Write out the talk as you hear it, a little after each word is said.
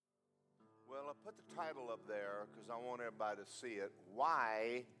I put the title up there because I want everybody to see it.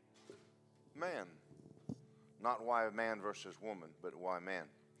 Why man? Not why man versus woman, but why man?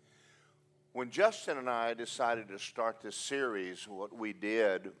 When Justin and I decided to start this series, what we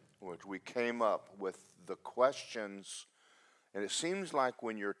did was we came up with the questions, and it seems like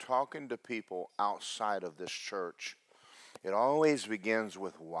when you're talking to people outside of this church, it always begins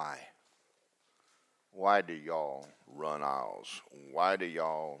with why. Why do y'all run aisles? Why do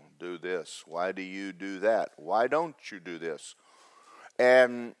y'all do this? Why do you do that? Why don't you do this?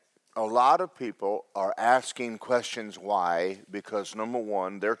 And a lot of people are asking questions why because, number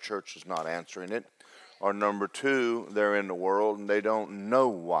one, their church is not answering it. Or number two, they're in the world and they don't know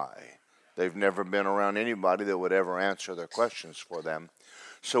why. They've never been around anybody that would ever answer their questions for them.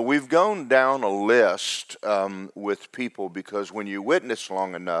 So we've gone down a list with people because when you witness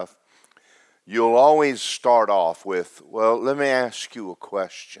long enough, you'll always start off with, well, let me ask you a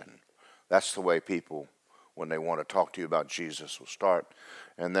question. That's the way people, when they want to talk to you about Jesus, will start.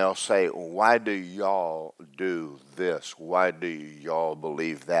 And they'll say, why do y'all do this? Why do y'all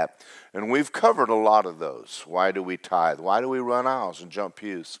believe that? And we've covered a lot of those. Why do we tithe? Why do we run aisles and jump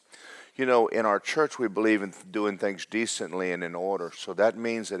pews? You know, in our church, we believe in doing things decently and in order. So that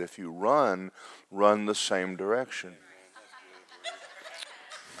means that if you run the same direction.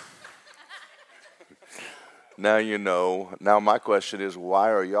 Now you know. Now my question is,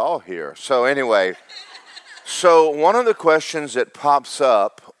 why are y'all here? So anyway, so one of the questions that pops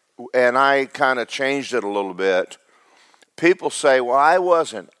up, and I kind of changed it a little bit, people say, well, I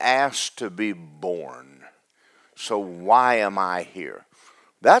wasn't asked to be born, so why am I here?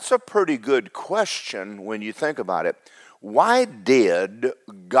 That's a pretty good question when you think about it. Why did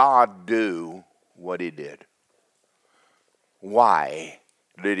God do what he did? Why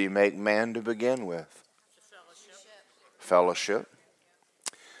did he make man to begin with? Fellowship.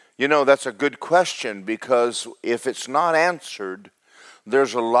 You know, that's a good question because if it's not answered,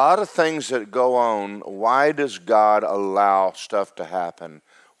 there's a lot of things that go on. Why does God allow stuff to happen?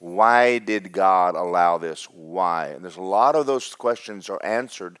 Why did God allow this? Why? And there's a lot of those questions are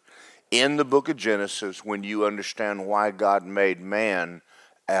answered in the book of Genesis when you understand why God made man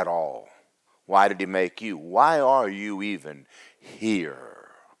at all. Why did he make you? Why are you even here?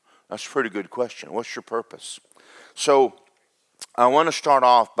 That's a pretty good question. What's your purpose? So I want to start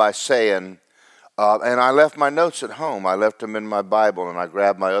off by saying, and I left my notes at home. I left them in my Bible, and I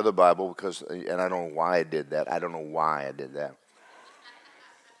grabbed my other Bible because, and I don't know why I did that. I don't know why I did that.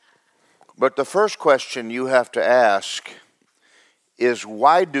 But the first question you have to ask is,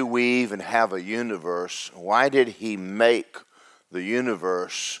 why do we even have a universe? Why did he make the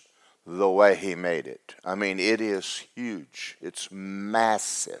universe the way he made it? I mean, it is huge. It's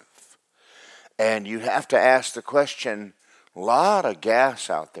massive. And you have to ask the question, a lot of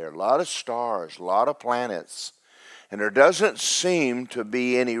gas out there, a lot of stars, a lot of planets, and there doesn't seem to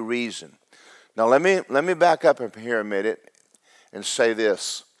be any reason. Now let me back up here a minute and say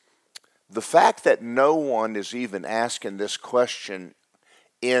this. The fact that no one is even asking this question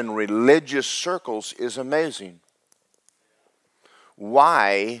in religious circles is amazing.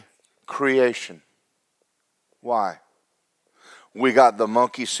 Why creation? Why? We got the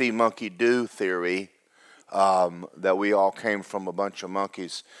monkey see, monkey do theory that we all came from a bunch of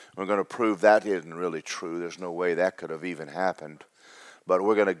monkeys. We're going to prove that isn't really true. There's no way that could have even happened. But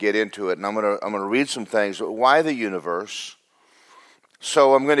we're going to get into it, and I'm going to read some things. Why the universe?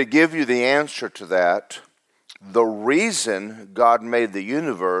 So I'm going to give you the answer to that. The reason God made the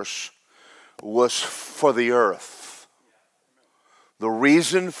universe was for the earth. The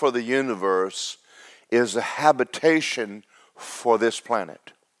reason for the universe is a habitation for this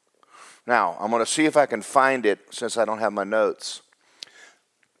planet. Now, I'm going to see if I can find it since I don't have my notes.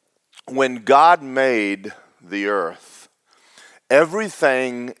 When God made the earth,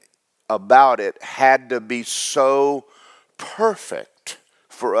 everything about it had to be so perfect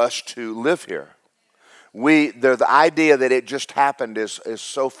for us to live here. The idea that it just happened is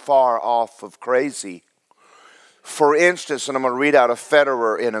so far off of crazy. For instance, and I'm going to read out of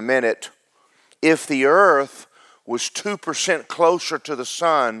Federer in a minute, if the earth was 2% closer to the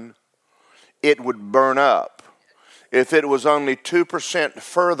sun, it would burn up. If it was only 2%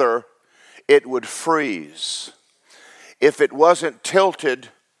 further, it would freeze. If it wasn't tilted,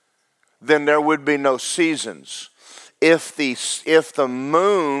 then there would be no seasons. If the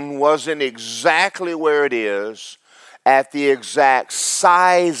moon wasn't exactly where it is, at the exact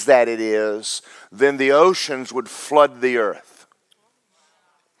size that it is, then the oceans would flood the earth.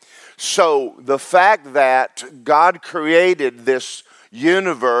 So the fact that God created this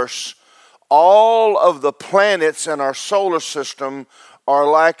universe, all of the planets in our solar system are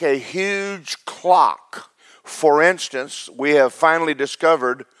like a huge clock. For instance, we have finally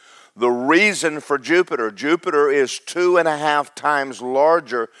discovered the reason for Jupiter. Jupiter is 2.5 times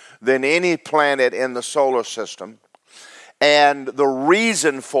larger than any planet in the solar system. And the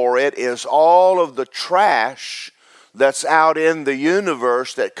reason for it is all of the trash that's out in the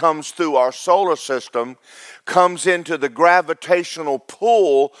universe that comes through our solar system comes into the gravitational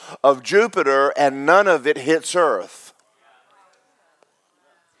pull of Jupiter, and none of it hits Earth.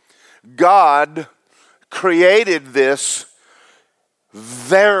 God created this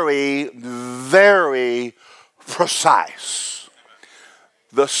very, very precise.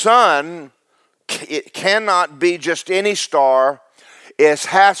 The sun, it cannot be just any star. It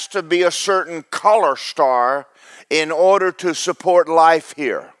has to be a certain color star in order to support life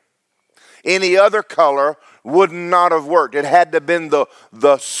here. Any other color would not have worked. It had to have been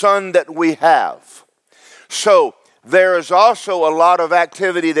the sun that we have. So there is also a lot of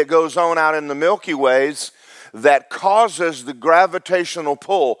activity that goes on out in the Milky Ways that causes the gravitational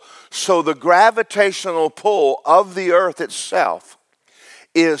pull. So the gravitational pull of the earth itself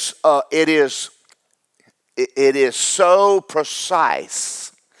is so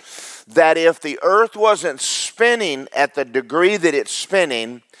precise that if the earth wasn't spinning at the degree that it's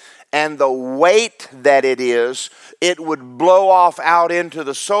spinning and the weight that it is, it would blow off out into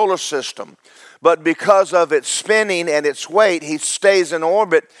the solar system. But because of its spinning and its weight, he stays in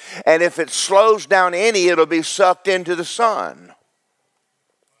orbit. And if it slows down any, it'll be sucked into the sun.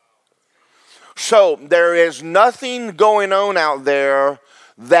 So there is nothing going on out there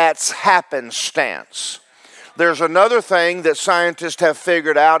that's happenstance. There's another thing that scientists have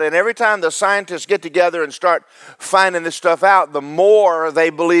figured out, and every time the scientists get together and start finding this stuff out, the more they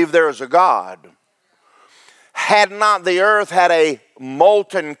believe there is a God. Had not the earth had a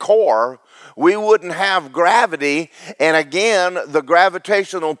molten core, we wouldn't have gravity, and again, the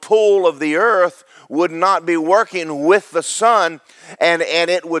gravitational pull of the earth would not be working with the sun, and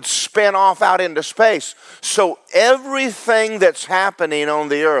it would spin off out into space. So everything that's happening on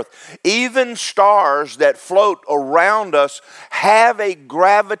the earth, even stars that float around us, have a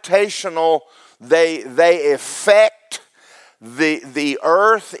gravitational, they affect the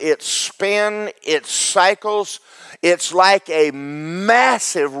earth, its spin, its cycles. It's like a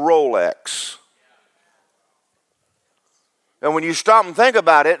massive Rolex. And when you stop and think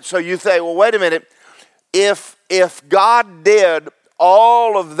about it, so you say, well, wait a minute, if God did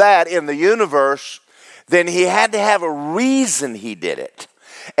all of that in the universe, then he had to have a reason he did it.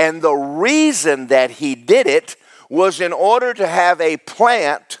 And the reason that he did it was in order to have a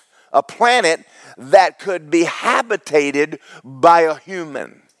planet that could be habitated by a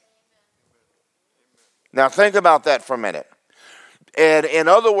human. Now think about that for a minute. And in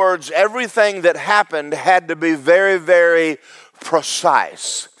other words, everything that happened had to be very, very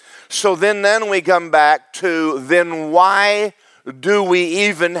precise. So then we come back to, then why do we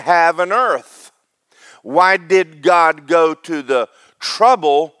even have an earth? Why did God go to the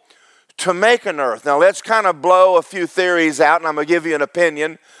trouble to make an earth? Now let's kind of blow a few theories out, and I'm going to give you an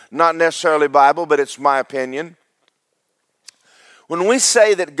opinion, not necessarily Bible, but it's my opinion. When we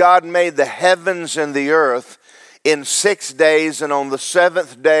say that God made the heavens and the earth in 6 days, and on the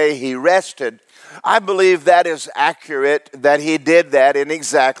seventh day he rested, I believe that is accurate, that he did that in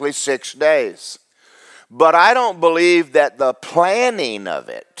exactly 6 days. But I don't believe that the planning of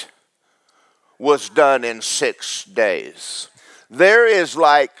it was done in 6 days. There is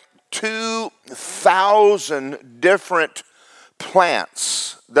like 2,000 different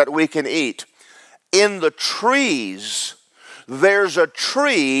plants that we can eat. In the trees, there's a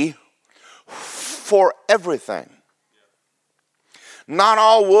tree for everything. Not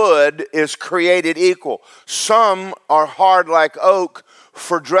all wood is created equal. Some are hard like oak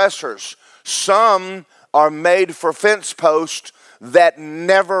for dressers. Some are made for fence posts that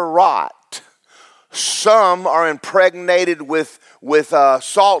never rot. Some are impregnated with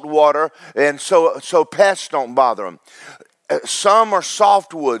salt water, and so pests don't bother them. Some are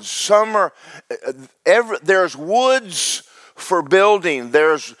softwoods. Some are there's woods for building.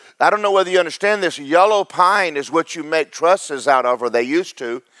 I don't know whether you understand this, yellow pine is what you make trusses out of, or they used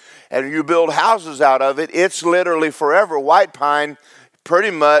to, and you build houses out of it. It's literally forever. White pine,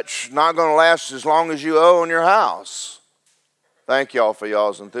 pretty much not going to last as long as you own your house. Thank y'all for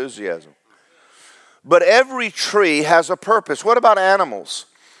y'all's enthusiasm. But every tree has a purpose. What about animals?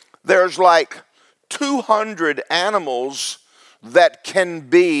 There's like 200 animals that can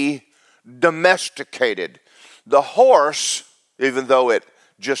be domesticated. The horse, even though it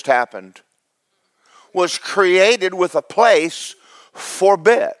just happened, was created with a place for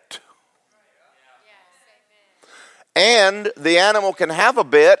bit. And the animal can have a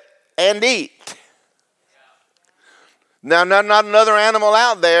bit and eat. Now, not another animal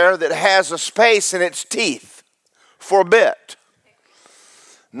out there that has a space in its teeth for a bit.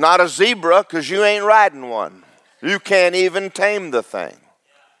 Not a zebra, because you ain't riding one. You can't even tame the thing.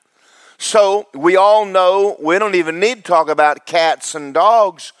 So we all know, we don't even need to talk about cats and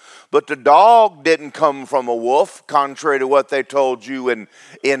dogs, but the dog didn't come from a wolf, contrary to what they told you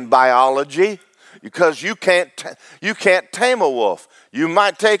in biology, because you can't tame a wolf. You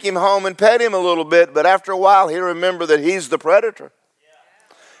might take him home and pet him a little bit, but after a while he'll remember that he's the predator.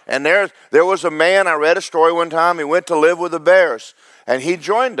 And there was a man, I read a story one time, he went to live with the bears, and he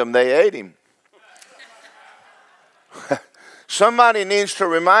joined them. They ate him. Somebody needs to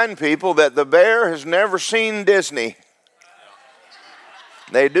remind people that the bear has never seen Disney.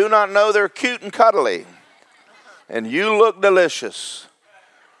 They do not know they're cute and cuddly. And you look delicious.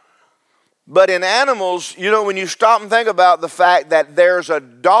 But in animals, you know, when you stop and think about the fact that there's a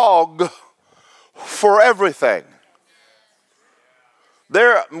dog for everything.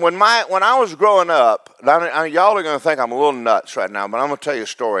 When I was growing up, y'all are going to think I'm a little nuts right now, but I'm going to tell you a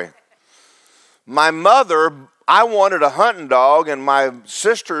story. My mother, I wanted a hunting dog, and my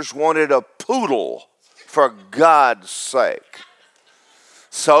sisters wanted a poodle, for God's sake.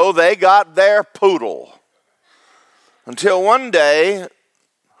 So they got their poodle. Until one day,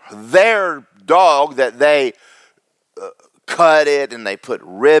 their dog that they cut it and they put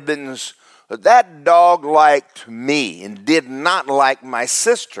ribbons, that dog liked me and did not like my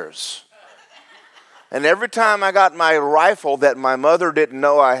sisters. And every time I got my rifle that my mother didn't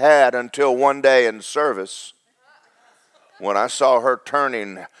know I had until one day in service, when I saw her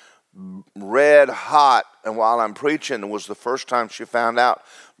turning red hot, and while I'm preaching, it was the first time she found out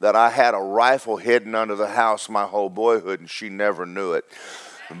that I had a rifle hidden under the house my whole boyhood, and she never knew it.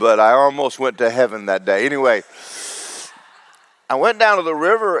 But I almost went to heaven that day. Anyway, I went down to the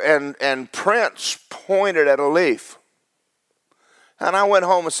river, and Prince pointed at a leaf. And I went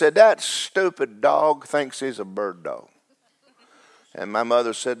home and said, that stupid dog thinks he's a bird dog. And my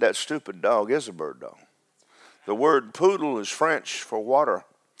mother said, that stupid dog is a bird dog. The word poodle is French for water.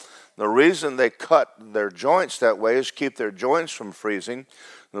 The reason they cut their joints that way is keep their joints from freezing.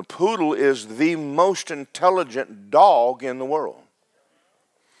 The poodle is the most intelligent dog in the world.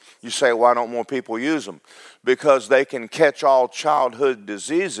 You say, why don't more people use them? Because they can catch all childhood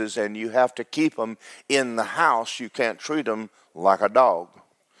diseases, and you have to keep them in the house. You can't treat them like a dog.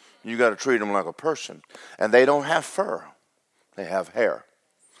 You got to treat them like a person. And they don't have fur. They have hair.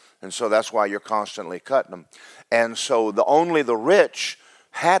 And so that's why you're constantly cutting them. And so only the rich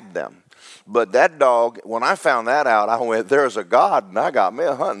had them. But that dog, when I found that out, I went, there's a God, and I got me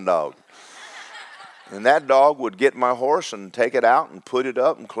a hunting dog. And that dog would get my horse and take it out and put it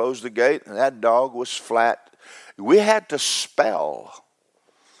up and close the gate. And that dog was flat. We had to spell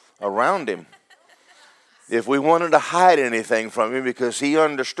around him if we wanted to hide anything from him, because he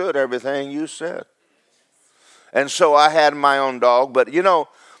understood everything you said. And so I had my own dog. But, you know,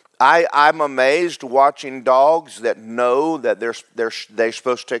 I'm amazed watching dogs that know that they're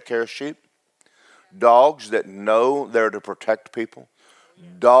supposed to take care of sheep. Dogs that know they're to protect people.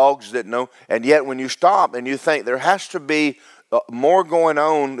 Dogs that know. And yet when you stop and you think there has to be more going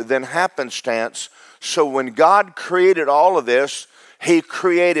on than happenstance. So when God created all of this, He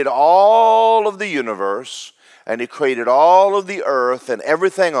created all of the universe, and He created all of the earth and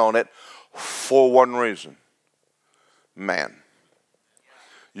everything on it for one reason. Man.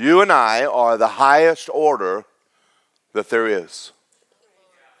 You and I are the highest order that there is.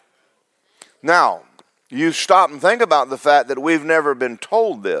 Now, you stop and think about the fact that we've never been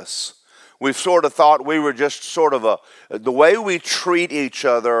told this. We've sort of thought we were just sort of the way we treat each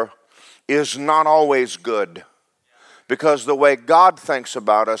other is not always good. Because the way God thinks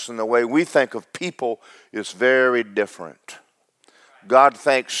about us and the way we think of people is very different. God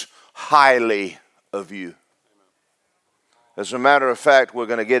thinks highly of you. As a matter of fact, we're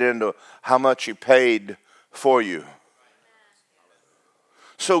going to get into how much He paid for you.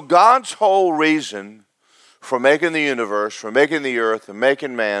 So God's whole reason for making the universe, for making the earth, and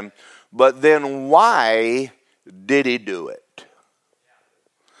making man, but then why did He do it?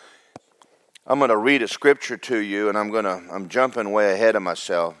 I'm going to read a scripture to you, and I'm jumping way ahead of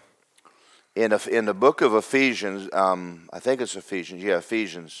myself. In the book of Ephesians, I think it's Ephesians. Yeah,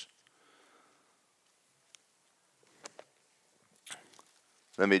 Ephesians.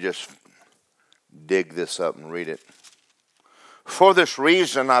 Let me just dig this up and read it. For this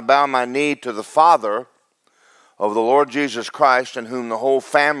reason I bow my knee to the Father of the Lord Jesus Christ, in whom the whole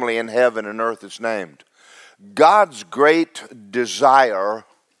family in heaven and earth is named. God's great desire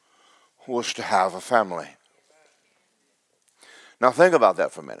was to have a family. Now think about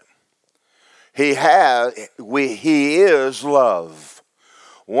that for a minute. He is love.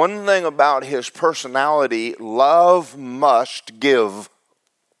 One thing about his personality, love must give.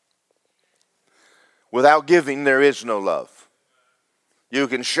 Without giving, there is no love. You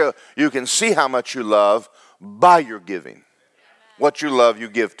can see how much you love by your giving. What you love, you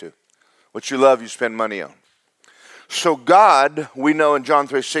give to. What you love, you spend money on. So God, we know in John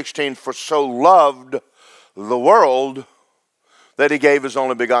 3:16, for so loved the world that he gave his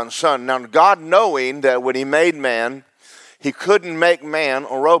only begotten Son. Now God, knowing that when he made man, he couldn't make man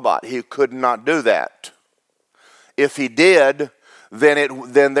a robot. He could not do that. If he did,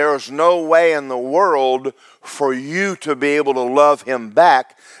 then there is no way in the world for you to be able to love him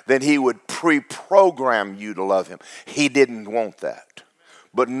back. Then he would pre-program you to love him. He didn't want that.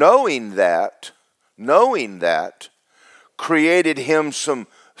 But knowing that, created him some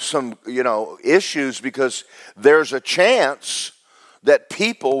issues, because there's a chance that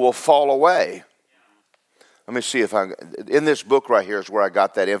people will fall away. Let me see if in this book right here is where I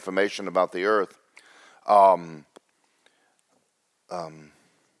got that information about the earth.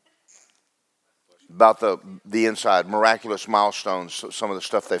 About the inside, miraculous milestones, some of the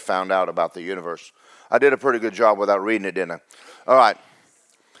stuff they found out about the universe. I did a pretty good job without reading it, didn't I? All right.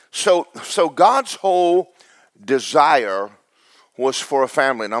 So God's whole desire was for a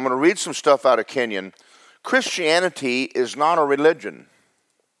family. And I'm going to read some stuff out of Kenyon. Christianity is not a religion.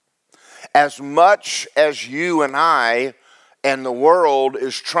 As much as you and I and the world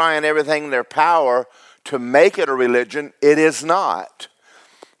is trying everything in their power to make it a religion, it is not.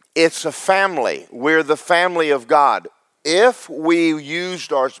 It's a family. We're the family of God. If we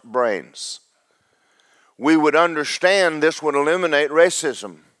used our brains, we would understand this would eliminate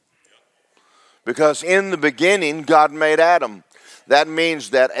racism. Because in the beginning, God made Adam. That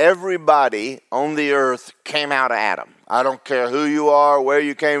means that everybody on the earth came out of Adam. I don't care who you are, where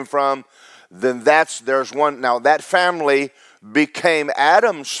you came from. Then there's one. Now that family became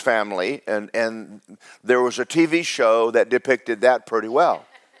Adam's family, and there was a TV show that depicted that pretty well.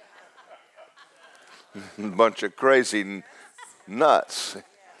 A bunch of crazy nuts.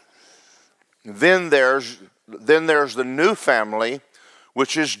 Then there's the new family,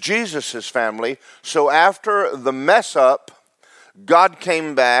 which is Jesus' family. So after the mess up, God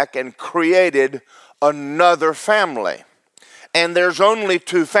came back and created another family. And there's only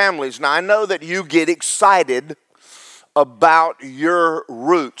two families. Now, I know that you get excited about your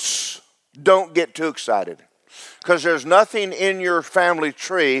roots. Don't get too excited, because there's nothing in your family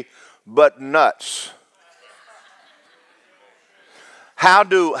tree but nuts. How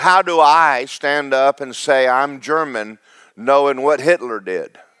do I stand up and say I'm German knowing what Hitler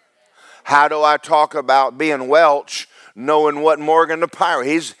did? How do I talk about being Welsh knowing what Morgan the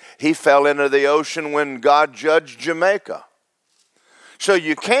Pirate? He fell into the ocean when God judged Jamaica. So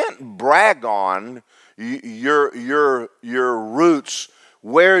you can't brag on your roots,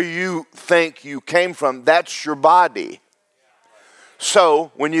 where you think you came from. That's your body.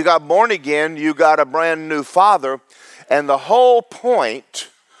 So when you got born again, you got a brand new father. And the whole point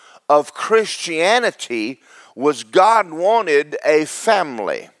of Christianity was God wanted a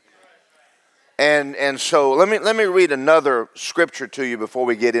family. And so let me read another scripture to you before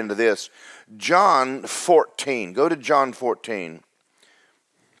we get into this. John 14. Go to John 14.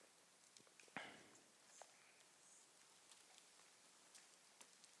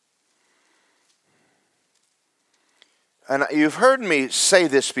 And you've heard me say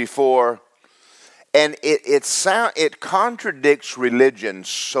this before, and it contradicts religion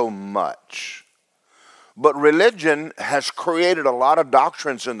so much. But religion has created a lot of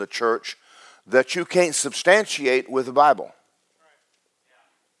doctrines in the church that you can't substantiate with the Bible.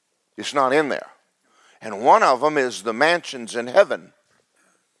 It's not in there. And one of them is the mansions in heaven.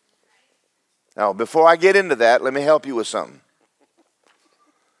 Now, before I get into that, let me help you with something.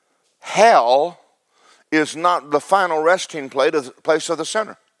 Hell is not the final resting place of the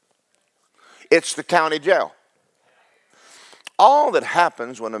sinner. It's the county jail. All that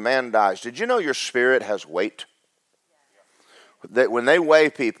happens when a man dies, did you know your spirit has weight? That when they weigh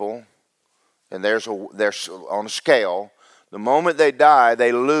people, and they're on a scale, the moment they die,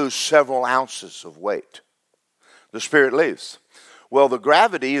 they lose several ounces of weight. The spirit leaves. Well, the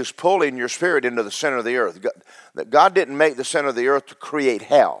gravity is pulling your spirit into the center of the earth. God didn't make the center of the earth to create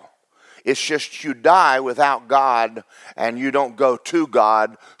hell. It's just you die without God and you don't go to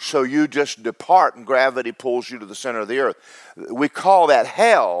God, so you just depart and gravity pulls you to the center of the earth. We call that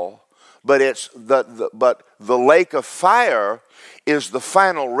hell, but but the lake of fire is the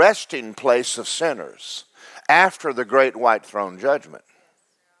final resting place of sinners after the great white throne judgment.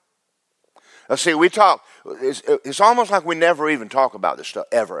 See, we talk, it's almost like we never even talk about this stuff,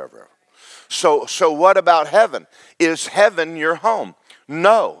 ever. So what about heaven? Is heaven your home?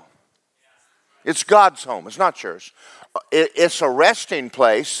 No. It's God's home. It's not yours. It's a resting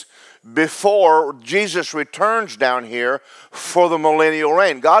place before Jesus returns down here for the millennial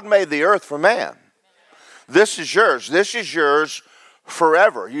reign. God made the earth for man. This is yours. This is yours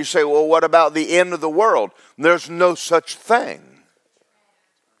forever. You say, well, what about the end of the world? There's no such thing.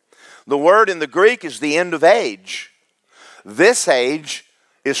 The word in the Greek is the end of age. This age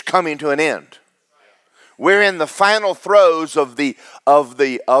is coming to an end. We're in the final throes of the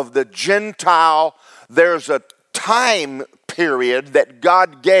Gentile. There's a time period that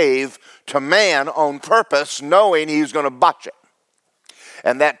God gave to man on purpose, knowing he was going to botch it.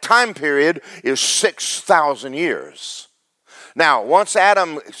 And that time period is 6,000 years. Now, once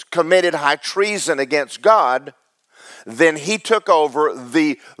Adam committed high treason against God, then he took over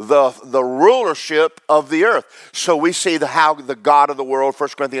the rulership of the earth. So we see how the God of the world, 1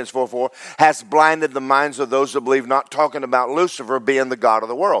 Corinthians 4:4, has blinded the minds of those that believe, not talking about Lucifer being the God of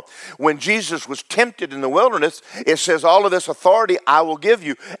the world. When Jesus was tempted in the wilderness, it says, all of this authority I will give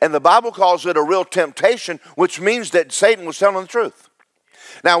you. And the Bible calls it a real temptation, which means that Satan was telling the truth.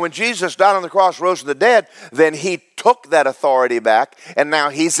 Now, when Jesus died on the cross, rose from the dead, then he took that authority back, and now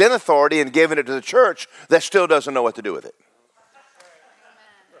he's in authority and giving it to the church that still doesn't know what to do with it.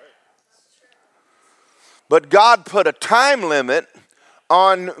 But God put a time limit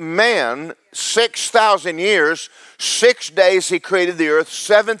on man, 6,000 years. 6 days he created the earth,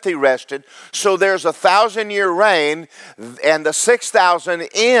 7th he rested. So there's a 1,000-year reign, and the 6,000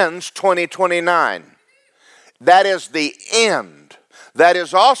 ends 2029. That is the end. That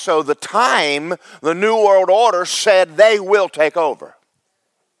is also the time the New World Order said they will take over.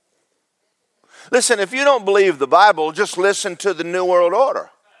 Listen, if you don't believe the Bible, just listen to the New World Order.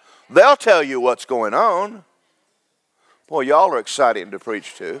 They'll tell you what's going on. Boy, y'all are exciting to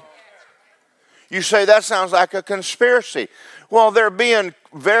preach to. You say, that sounds like a conspiracy. Well, they're being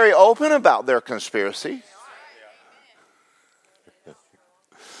very open about their conspiracy.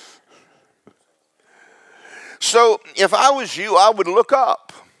 So if I was you, I would look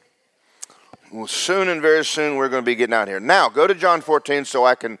up. Well, soon and very soon we're going to be getting out here. Now, go to John 14 so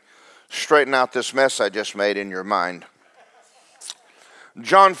I can straighten out this mess I just made in your mind.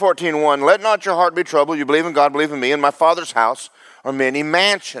 John 14:1, let not your heart be troubled. You believe in God, believe in me. In my Father's house are many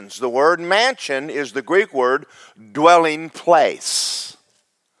mansions. The word mansion is the Greek word dwelling place.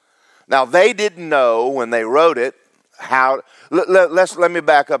 Now, they didn't know when they wrote it how. Let me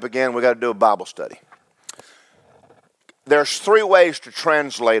back up again. We've got to do a Bible study. There's 3 ways to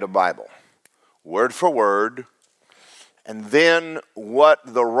translate a Bible. Word for word, and then what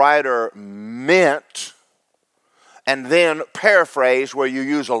the writer meant, and then paraphrase, where you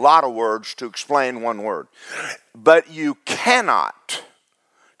use a lot of words to explain one word. But you cannot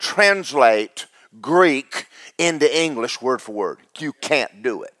translate Greek into English word for word. You can't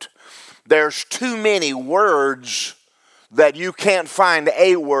do it. There's too many words that you can't find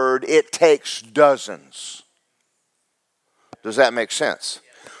a word. It takes dozens. Does that make sense?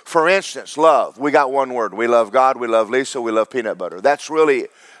 For instance, love. We got one word. We love God, we love Lisa, we love peanut butter. That's really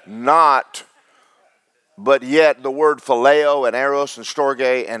not, but yet the word phileo and eros and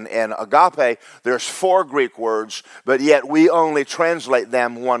storge and agape, there's 4 Greek words, but yet we only translate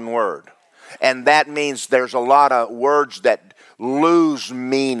them one word. And that means there's a lot of words that lose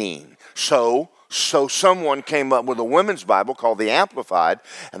meaning. So someone came up with a women's Bible called the Amplified,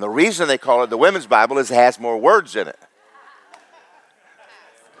 and the reason they call it the women's Bible is it has more words in it.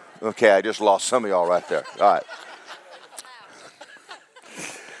 Okay, I just lost some of y'all right there. All right.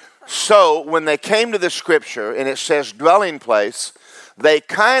 So when they came to the scripture and it says dwelling place, they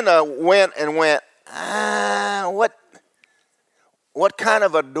kind of went, what kind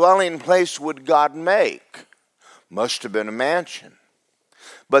of a dwelling place would God make? Must have been a mansion.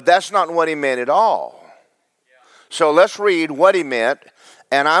 But that's not what he meant at all. So let's read what he meant.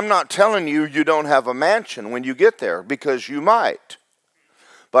 And I'm not telling you don't have a mansion when you get there, because you might.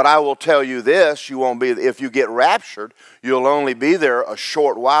 But I will tell you this, you won't be, if you get raptured, you'll only be there a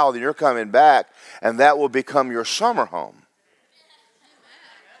short while, then you're coming back, and that will become your summer home.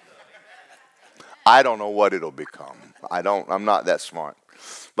 I don't know what it'll become. I'm not that smart.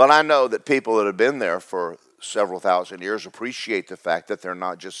 But I know that people that have been there for several thousand years appreciate the fact that they're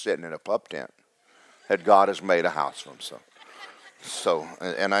not just sitting in a pup tent, that God has made a house for them. So,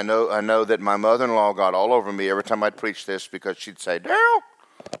 and I know that my mother-in-law got all over me every time I'd preach this, because she'd say, Daryl,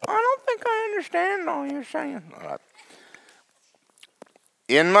 I don't think I understand all you're saying. All right.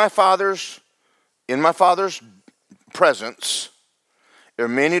 In my father's presence There are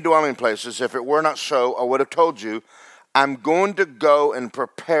many dwelling places. If it were not so, I would have told you, I'm going to go and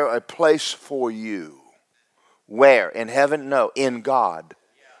prepare a place for you. Where? In heaven? No, in God.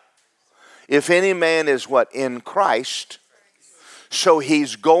 If any man is what? In Christ. So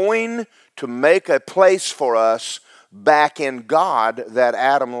he's going to make a place for us back in God that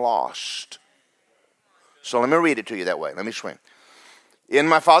Adam lost. So let me read it to you that way. Let me swing. In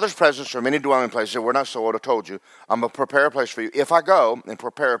my Father's presence are many dwelling places. If we're not so, I would have told you. I'm going to prepare a place for you. If I go and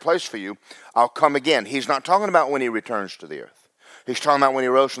prepare a place for you, I'll come again. He's not talking about when he returns to the earth. He's talking about when he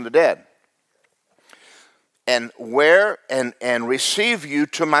rose from the dead. And where and receive you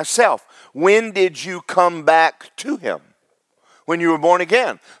to myself. When did you come back to him? When you were born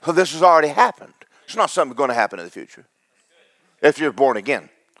again. So this has already happened. It's not something going to happen in the future. If you're born again.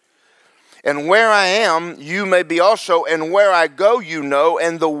 And where I am, you may be also, and where I go, you know,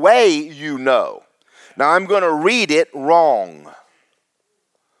 and the way you know. Now, I'm going to read it wrong.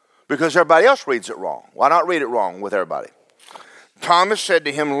 Because everybody else reads it wrong. Why not read it wrong with everybody? Thomas said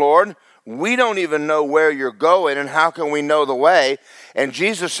to him, Lord, we don't even know where you're going, and how can we know the way? And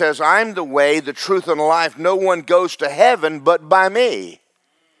Jesus says, I'm the way, the truth, and the life. No one goes to heaven but by me.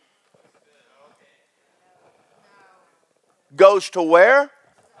 Goes to where?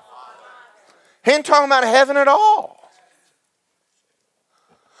 He ain't talking about heaven at all.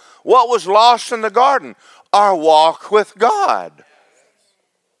 What was lost in the garden? Our walk with God.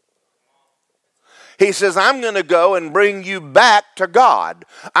 He says, I'm going to go and bring you back to God.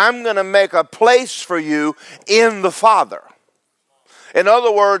 I'm going to make a place for you in the Father. In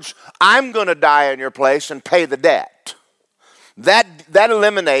other words, I'm going to die in your place and pay the debt. That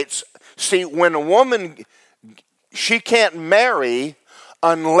eliminates, see, when a woman, she can't marry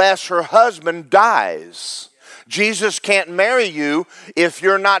unless her husband dies. Jesus can't marry you if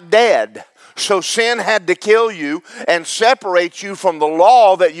you're not dead. So sin had to kill you and separate you from the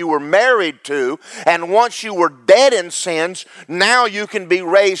law that you were married to. And once you were dead in sins, now you can be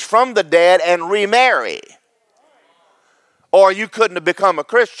raised from the dead and remarry. Or you couldn't have become a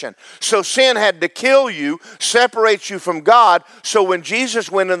Christian. So sin had to kill you, separate you from God. So when Jesus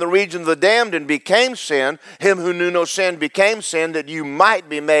went in the region of the damned and became sin, him who knew no sin became sin, that you might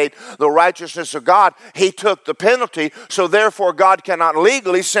be made the righteousness of God, he took the penalty. So therefore God cannot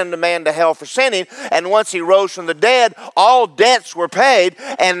legally send a man to hell for sinning. And once he rose from the dead, all debts were paid.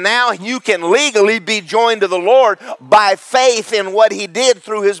 And now you can legally be joined to the Lord by faith in what he did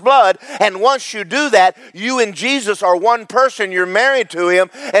through his blood. And once you do that, you and Jesus are one person. You're married to him,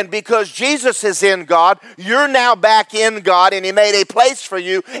 and because Jesus is in God, you're now back in God, and he made a place for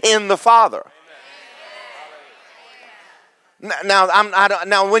you in the Father.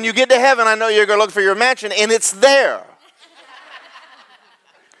 Now, when you get to heaven, I know you're going to look for your mansion, and it's there.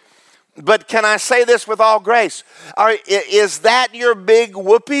 But can I say this with all grace? Is that your big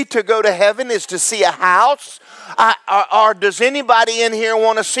whoopee to go to heaven, is to see a house? Or does anybody in here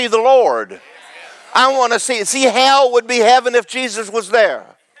want to see the Lord? I want to see it. See, hell would be heaven if Jesus was there.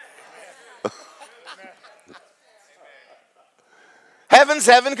 Heaven's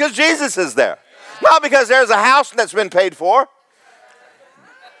heaven because Jesus is there. Not because there's a house that's been paid for.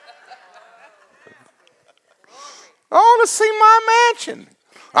 I want to see my mansion.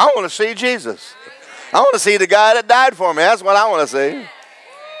 I want to see Jesus. I want to see the guy that died for me. That's what I want to see.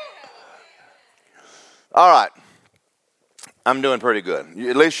 All right. I'm doing pretty good.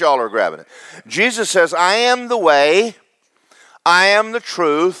 At least y'all are grabbing it. Jesus says, I am the way, I am the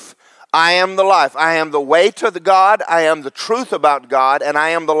truth, I am the life. I am the way to the God, I am the truth about God, and I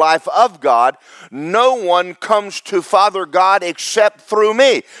am the life of God. No one comes to Father God except through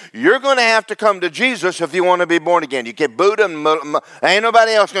me. You're going to have to come to Jesus if you want to be born again. You get Buddha, ain't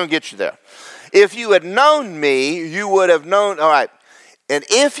nobody else going to get you there. If you had known me, you would have known, all right. And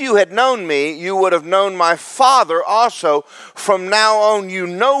if you had known me, you would have known my Father also. From now on, you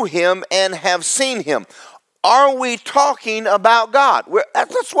know him and have seen him. Are we talking about God?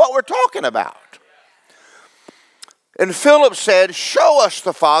 That's what we're talking about. And Philip said, show us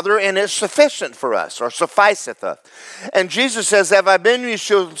the Father, and it's sufficient for us, or sufficeth us. And Jesus says, have I been with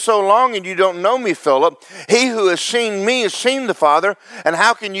you so long, and you don't know me, Philip? He who has seen me has seen the Father. And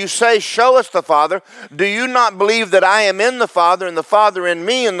how can you say, show us the Father? Do you not believe that I am in the Father, and the Father in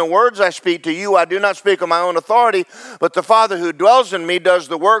me? And the words I speak to you, I do not speak on my own authority, but the Father who dwells in me does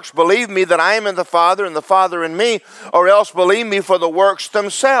the works. Believe me that I am in the Father, and the Father in me, or else believe me for the works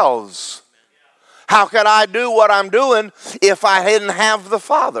themselves. How could I do what I'm doing if I didn't have the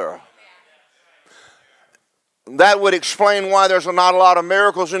Father? That would explain why there's not a lot of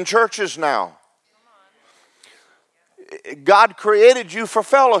miracles in churches now. God created you for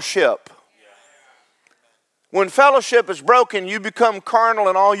fellowship. When fellowship is broken, you become carnal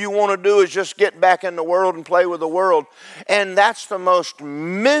and all you want to do is just get back in the world and play with the world. And that's the most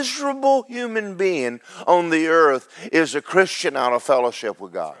miserable human being on the earth is a Christian out of fellowship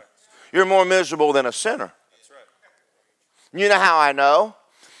with God. You're more miserable than a sinner. You know how I know?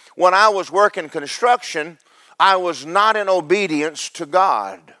 When I was working construction, I was not in obedience to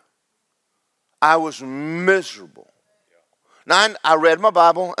God. I was miserable. Now, I read my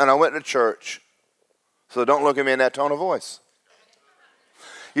Bible and I went to church. So don't look at me in that tone of voice.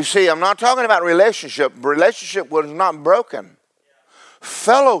 You see, I'm not talking about relationship. Relationship was not broken.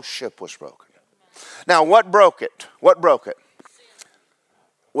 Fellowship was broken. Now, what broke it? What broke it?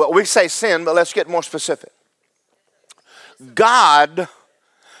 Well, we say sin, but let's get more specific. God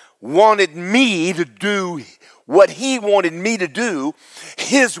wanted me to do what he wanted me to do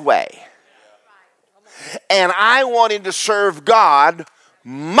his way. And I wanted to serve God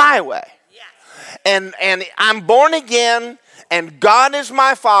my way. And I'm born again, and God is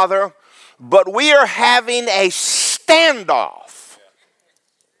my Father, but we are having a standoff.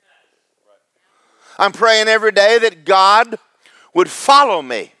 I'm praying every day that God would follow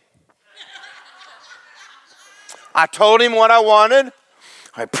me. I told him what I wanted.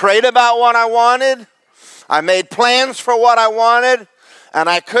 I prayed about what I wanted. I made plans for what I wanted, and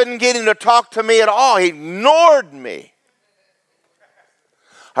I couldn't get him to talk to me at all. He ignored me.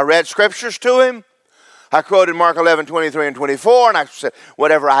 I read scriptures to him. I quoted Mark 11, 23 and 24, and I said,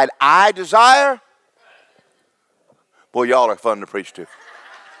 whatever I desire. Boy, y'all are fun to preach to.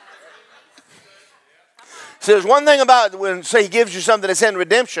 So there's one thing about when, say, he gives you something that's in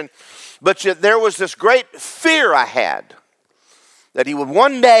redemption, but there was this great fear I had that he would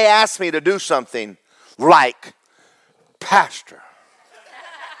one day ask me to do something like, Pastor,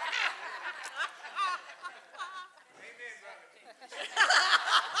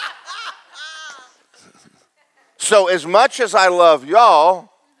 so as much as I love y'all,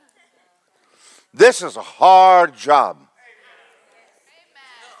 this is a hard job.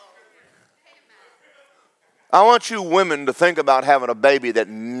 I want you women to think about having a baby that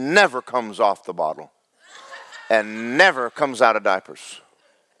never comes off the bottle and never comes out of diapers.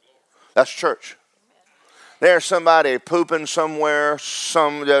 That's church. There's somebody pooping somewhere,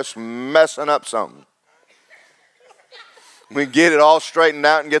 some just messing up something. We get it all straightened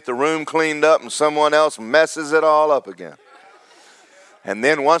out and get the room cleaned up, and someone else messes it all up again. And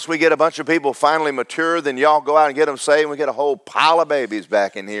then once we get a bunch of people finally mature, then y'all go out and get them saved, and we get a whole pile of babies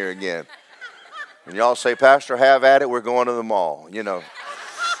back in here again. And y'all say, Pastor, have at it, we're going to the mall, you know.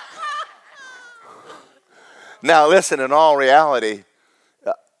 Now listen, in all reality,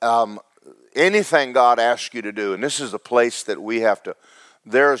 anything God asks you to do, and this is a place that we have to,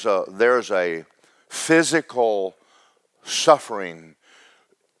 there's a physical suffering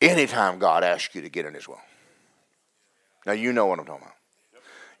anytime God asks you to get in his will. Now you know what I'm talking about.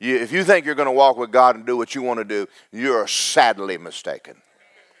 If you think you're going to walk with God and do what you want to do, you're sadly mistaken.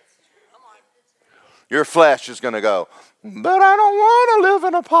 Your flesh is going to go, but I don't want to live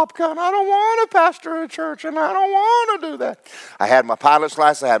in a popcorn. I don't want to pastor a church, and I don't want to do that. I had my pilot's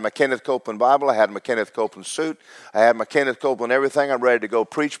license. I had my Kenneth Copeland Bible. I had my Kenneth Copeland suit. I had my Kenneth Copeland everything. I'm ready to go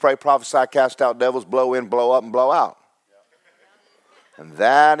preach, pray, prophesy, cast out devils, blow in, blow up, and blow out. And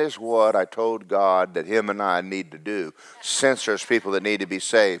that is what I told God that him and I need to do, since there's people that need to be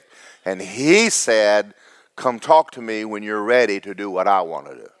saved. And he said, come talk to me when you're ready to do what I want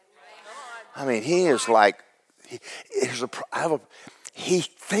to do. I mean, he is like, he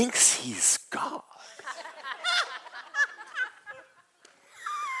thinks he's God.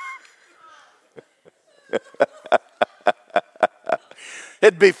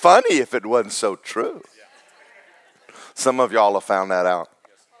 It'd be funny if it wasn't so true. Some of y'all have found that out.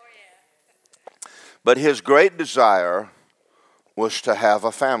 But his great desire was to have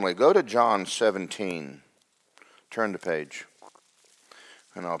a family. Go to John 17. Turn the page.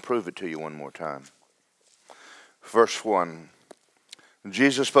 And I'll prove it to you one more time. Verse 1.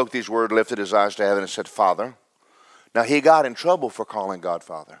 Jesus spoke these words, lifted his eyes to heaven and said, Father. Now he got in trouble for calling God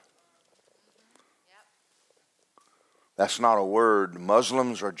Father. That's not a word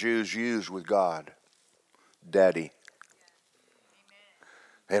Muslims or Jews use with God. Daddy.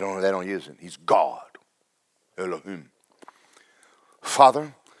 They don't use it. He's God. Elohim.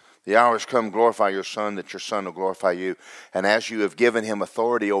 Father, the hour has come, glorify your Son, that your Son will glorify you. And as you have given him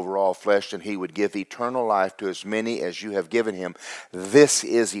authority over all flesh, and he would give eternal life to as many as you have given him. This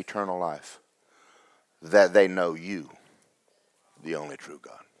is eternal life, that they know you, the only true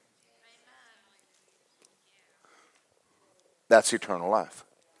God. That's eternal life,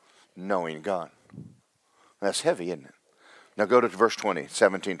 knowing God. That's heavy, isn't it? Now go to verse 20,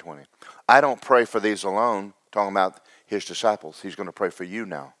 17:20. I don't pray for these alone, talking about his disciples. He's going to pray for you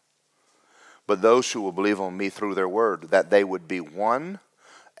now. But those who will believe on me through their word, that they would be one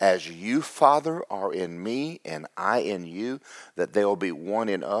as you, Father, are in me and I in you, that they will be one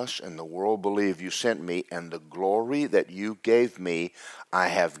in us, and the world believe you sent me, and the glory that you gave me, I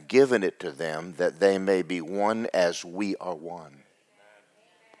have given it to them, that they may be one as we are one.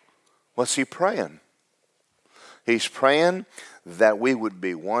 What's he praying? He's praying that we would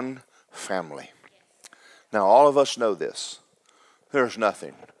be one family. Now, all of us know this. There's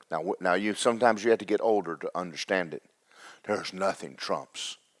nothing. Now, sometimes you have to get older to understand it. There's nothing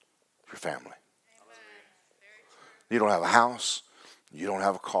trumps your family. You don't have a house. You don't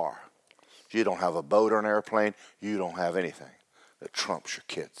have a car. You don't have a boat or an airplane. You don't have anything that trumps your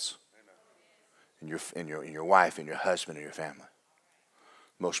kids and your wife and your husband and your family.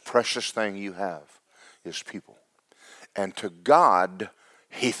 The most precious thing you have is people. And to God,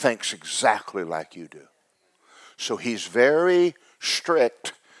 he thinks exactly like you do. So he's very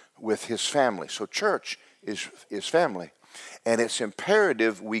strict with his family. So church is family. And it's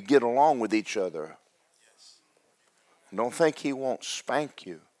imperative we get along with each other. Don't think he won't spank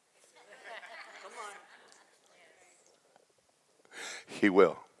you. He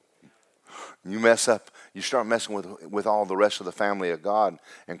will. You mess up, you start messing with all the rest of the family of God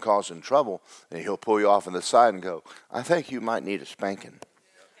and causing trouble, and he'll pull you off on the side and go, I think you might need a spanking.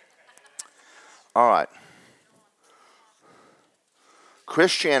 All right.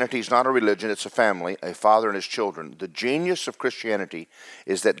 Christianity is not a religion, it's a family, a father and his children. The genius of Christianity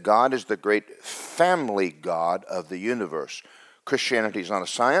is that God is the great family God of the universe. Christianity is not a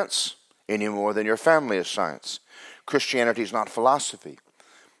science any more than your family is science. Christianity is not philosophy,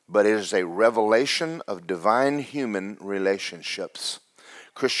 but it is a revelation of divine human relationships.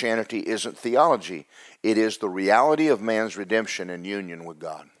 Christianity isn't theology. It is the reality of man's redemption and union with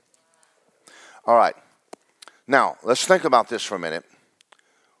God. All right. Now, let's think about this for a minute.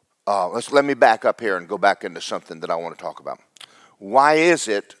 Let me back up here and go back into something that I want to talk about. Why is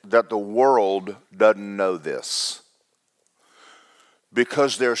it that the world doesn't know this?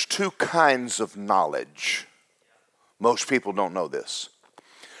 Because there's two kinds of knowledge. Most people don't know this.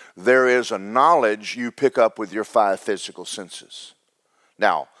 There is a knowledge you pick up with your five physical senses.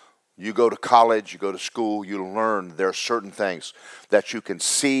 Now, you go to college, you go to school, you learn there are certain things that you can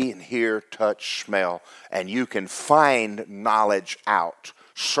see and hear, touch, smell, and you can find knowledge out.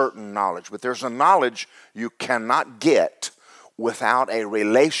 Certain knowledge, but there's a knowledge you cannot get without a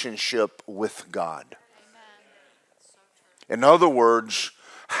relationship with God. In other words,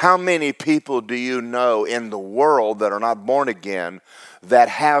 how many people do you know in the world that are not born again that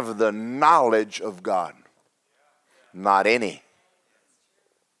have the knowledge of God? Not any.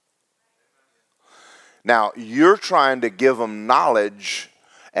 Now, you're trying to give them knowledge,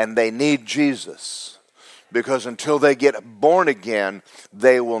 and they need Jesus. Because until they get born again,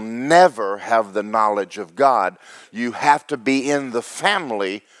 they will never have the knowledge of God. You have to be in the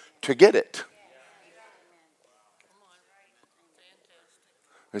family to get it.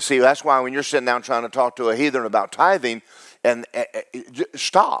 You see, that's why when you're sitting down trying to talk to a heathen about tithing, and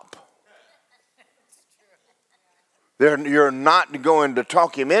stop. You're not going to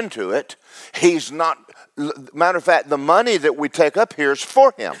talk him into it. He's not. Matter of fact, the money that we take up here is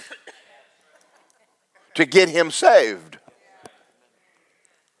for him. To get him saved.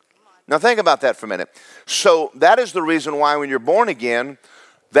 Now think about that for a minute. So that is the reason why when you're born again,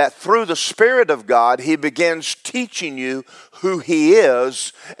 that through the Spirit of God, he begins teaching you who he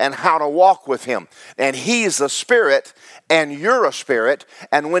is and how to walk with him. And he's a spirit and you're a spirit.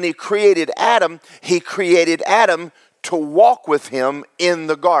 And when he created Adam to walk with him in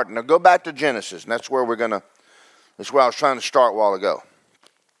the garden. Now go back to Genesis, and that's where I was trying to start a while ago.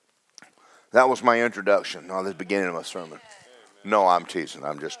 That was my introduction, not the beginning of my sermon. No, I'm teasing.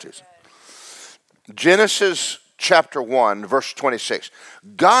 I'm just teasing. Genesis chapter 1, verse 26.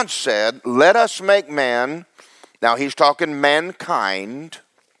 God said, let us make man, now he's talking mankind,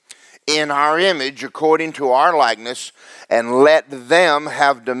 in our image according to our likeness, and let them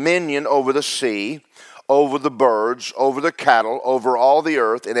have dominion over the sea, over the birds, over the cattle, over all the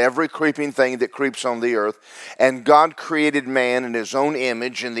earth, and every creeping thing that creeps on the earth. And God created man in his own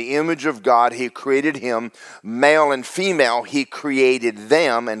image. In the image of God, he created him. Male and female, he created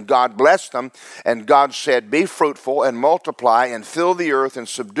them. And God blessed them. And God said, be fruitful and multiply and fill the earth and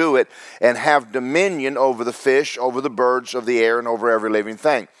subdue it and have dominion over the fish, over the birds of the air, and over every living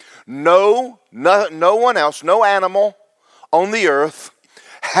thing. No one else, no animal on the earth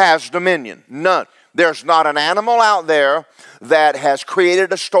has dominion. None. There's not an animal out there that has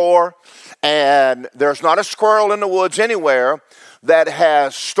created a store, and there's not a squirrel in the woods anywhere that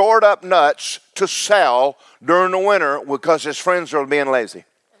has stored up nuts to sell during the winter because his friends are being lazy.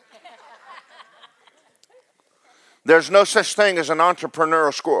 There's no such thing as an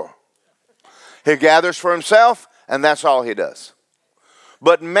entrepreneurial squirrel. He gathers for himself, and that's all he does.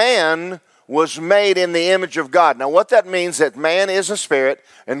 But man was made in the image of God. Now what that means is that man is a spirit,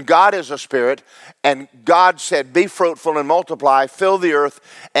 and God is a spirit, and God said, be fruitful and multiply, fill the earth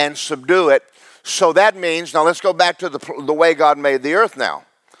and subdue it. So that means, now let's go back to the way God made the earth now.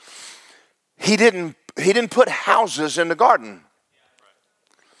 He didn't put houses in the garden,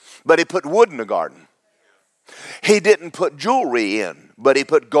 but he put wood in the garden. He didn't put jewelry in, but he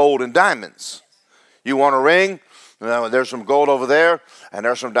put gold and diamonds. You want a ring? There's some gold over there, and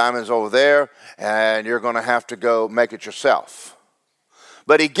there's some diamonds over there, and you're going to have to go make it yourself.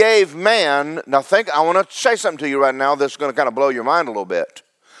 But he gave man, now I want to say something to you right now that's going to kind of blow your mind a little bit.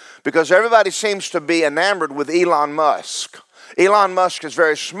 Because everybody seems to be enamored with Elon Musk. Elon Musk is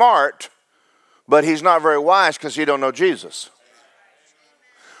very smart, but he's not very wise because he don't know Jesus.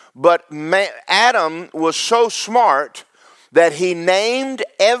 But Adam was so smart that he named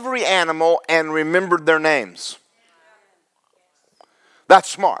every animal and remembered their names. That's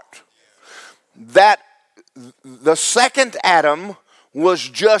smart. The second Adam was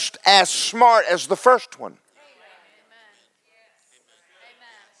just as smart as the first one.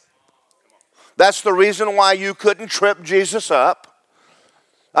 That's the reason why you couldn't trip Jesus up.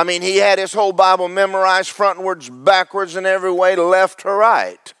 I mean, he had his whole Bible memorized frontwards, backwards, and every way, left to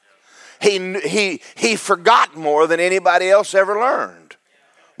right. He forgot more than anybody else ever learned.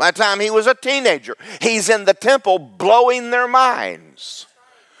 By the time he was a teenager, he's in the temple blowing their minds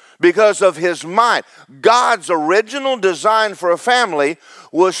because of his mind. God's original design for a family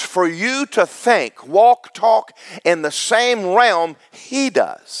was for you to think, walk, talk in the same realm he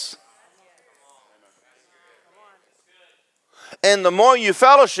does. And the more you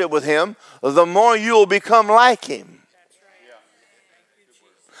fellowship with him, the more you'll become like him.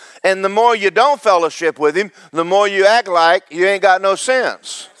 And the more you don't fellowship with him, the more you act like you ain't got no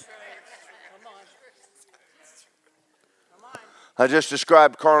sense. I just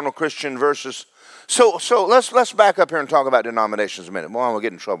described carnal Christian versus. So let's back up here and talk about denominations a minute. Boy, I'm going to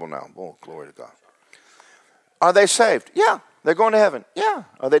get in trouble now. Oh, glory to God. Are they saved? Yeah. They're going to heaven? Yeah.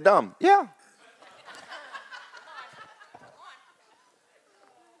 Are they dumb? Yeah.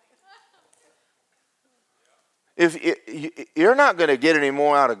 If you're not going to get any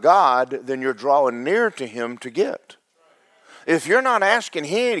more out of God than you're drawing near to him to get. If you're not asking,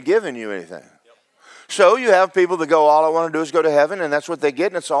 he ain't giving you anything. So you have people that go, all I want to do is go to heaven, and that's what they get,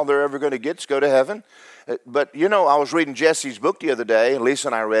 and that's all they're ever going to get is go to heaven. But, I was reading Jesse's book the other day. Lisa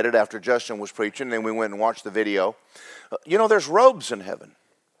and I read it after Justin was preaching, and then we went and watched the video. There's robes in heaven,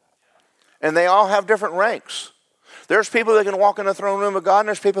 and they all have different ranks. There's people that can walk in the throne room of God, and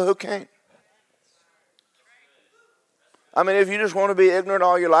there's people who can't. I mean, if you just want to be ignorant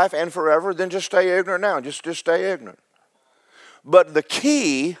all your life and forever, then just stay ignorant now. Just stay ignorant. But the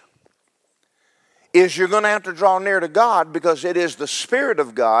key is you're going to have to draw near to God because it is the Spirit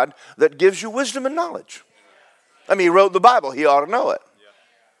of God that gives you wisdom and knowledge. I mean, he wrote the Bible. He ought to know it.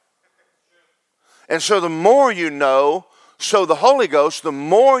 And so the more you know, so the Holy Ghost, the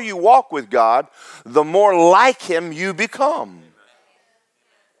more you walk with God, the more like him you become.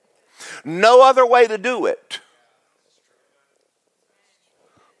 No other way to do it.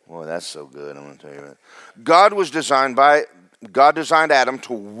 Boy, that's so good. I'm going to tell you that. God designed Adam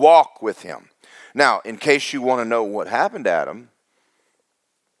to walk with him. Now, in case you want to know what happened to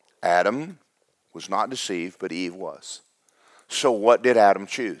Adam was not deceived, but Eve was. So what did Adam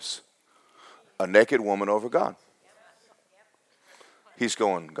choose? A naked woman over God. He's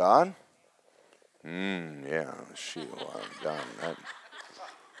going, God? Yeah,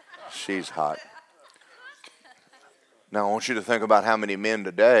 she's hot. Now, I want you to think about how many men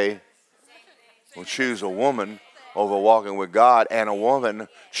today will choose a woman over walking with God, and a woman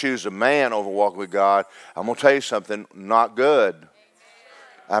choose a man over walking with God. I'm going to tell you something, not good.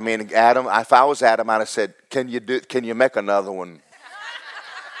 I mean, Adam, if I was Adam, I'd have said, can you make another one?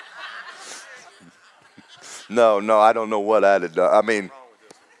 No, I don't know what I'd have done. I mean,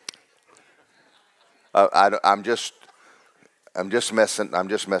 I'm just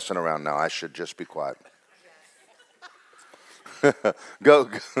messing around now. I should just be quiet. Go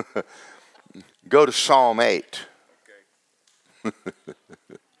to Psalm 8. Okay.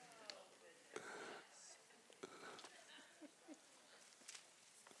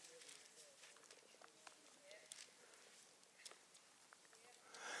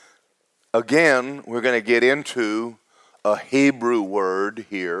 Again, we're going to get into a Hebrew word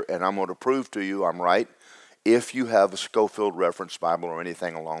here, and I'm going to prove to you I'm right. if you have a Schofield Reference Bible or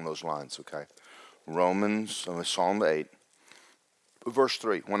anything along those lines, okay? Psalm 8, verse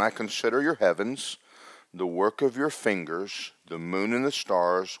 3. When I consider your heavens, the work of your fingers, the moon and the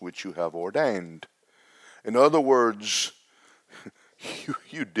stars which you have ordained. In other words,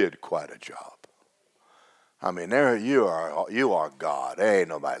 you did quite a job. I mean, there you are God. There ain't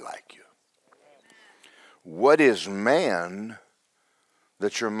nobody like you. What is man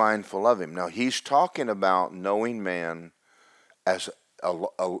that you're mindful of him? Now, he's talking about knowing man as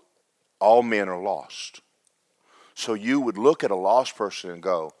all men are lost. So you would look at a lost person and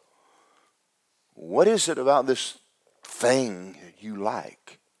go, what is it about this thing you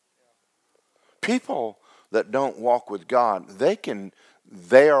like? People that don't walk with God,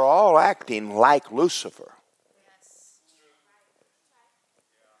 they are all acting like Lucifer.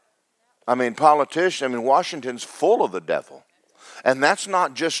 I mean, Washington's full of the devil. And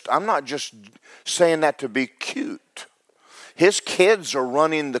I'm not just saying that to be cute. His kids are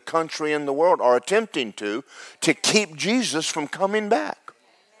running the country and the world, are attempting to keep Jesus from coming back.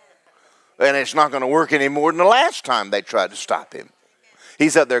 And it's not going to work any more than the last time they tried to stop him.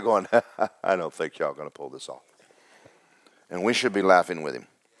 He's up there going, I don't think y'all are going to pull this off. And we should be laughing with him.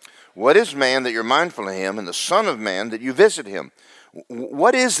 What is man that you're mindful of him, and the son of man that you visit him?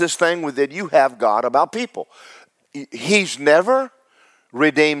 What is this thing that you have God about people? He's never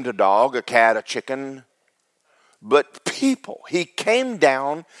redeemed a dog, a cat, a chicken, but people. He came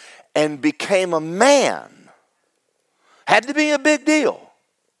down and became a man. Had to be a big deal.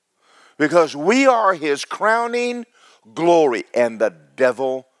 Because we are his crowning glory, and the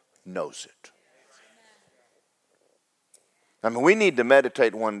devil knows it. I mean, we need to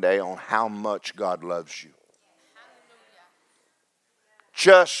meditate one day on how much God loves you.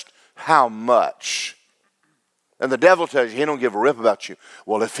 Just how much. And the devil tells you he don't give a rip about you.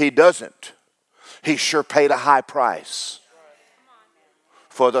 Well, if he doesn't, he sure paid a high price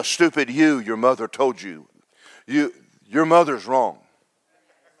for the stupid your mother told you. Your mother's wrong.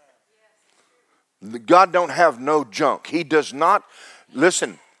 God don't have no junk. He does not.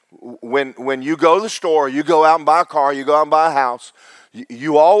 Listen, when you go to the store, you go out and buy a car, you go out and buy a house,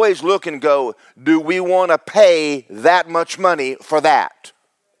 you always look and go, do we want to pay that much money for that?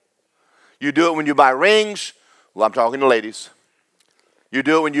 You do it when you buy rings. Well, I'm talking to ladies. You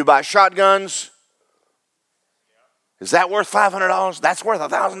do it when you buy shotguns. Is that worth $500? That's worth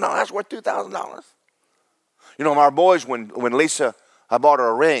 $1,000. That's worth $2,000. You know, our boys, when Lisa, I bought her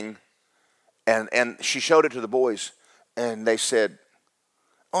a ring, and she showed it to the boys, and they said,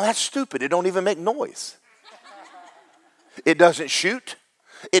 oh, that's stupid. It don't even make noise. It doesn't shoot.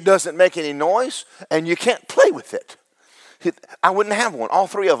 It doesn't make any noise, and you can't play with it. I wouldn't have one. All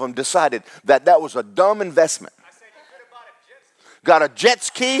three of them decided that was a dumb investment. I said you could have bought a jet ski. Got a jet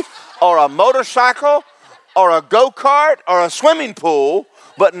ski or a motorcycle or a go-kart or a swimming pool,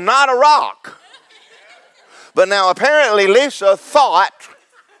 but not a rock. But now apparently Lisa thought,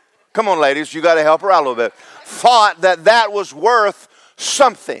 come on ladies, you got to help her out a little bit, thought that was worth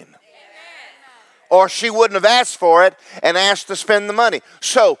something. Or she wouldn't have asked for it and asked to spend the money.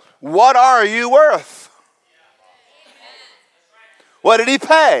 So what are you worth? What did he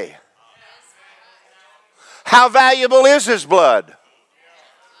pay? How valuable is his blood?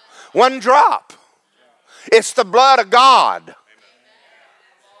 One drop. It's the blood of God.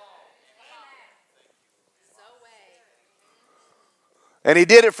 And he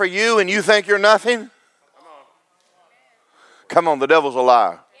did it for you and you think you're nothing? Come on, the devil's a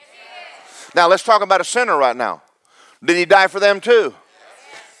liar. Now let's talk about a sinner right now. Did he die for them too?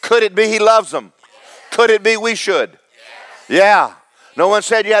 Could it be he loves them? Could it be we should? Yeah. No one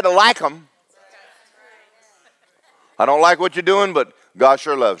said you had to like them. I don't like what you're doing, but God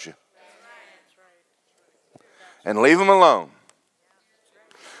sure loves you. And leave them alone.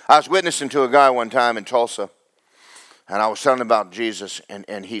 I was witnessing to a guy one time in Tulsa, and I was telling him about Jesus,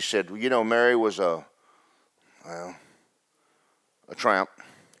 and he said, you know, Mary was a tramp,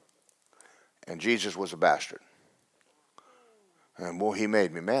 and Jesus was a bastard. And boy, he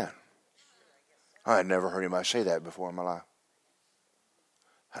made me mad. I had never heard anybody say that before in my life.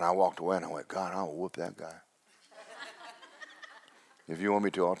 And I walked away and I went, God, I'll whoop that guy. If you want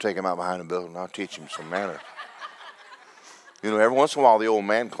me to, I'll take him out behind the building and I'll teach him some manners. You know, every once in a while the old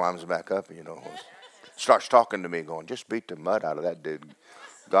man climbs back up and, starts talking to me going, just beat the mud out of that dude.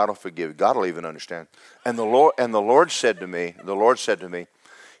 God will forgive you. God will even understand. And the Lord said to me,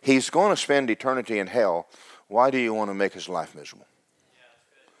 he's going to spend eternity in hell. Why do you want to make his life miserable?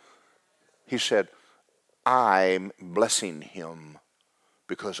 He said, I'm blessing him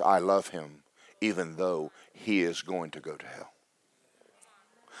because I love him, even though he is going to go to hell.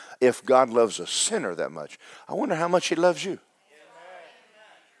 if God loves a sinner that much, I wonder how much he loves you.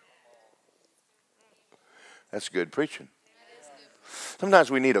 That's good preaching.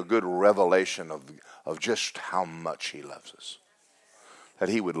 Sometimes we need a good revelation of just how much he loves us. That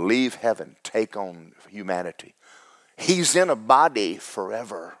he would leave heaven, take on humanity. He's in a body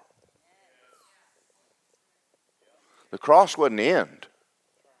forever. The cross wasn't the end.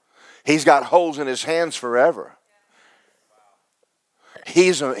 He's got holes in his hands forever.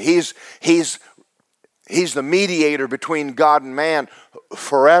 He's the mediator between God and man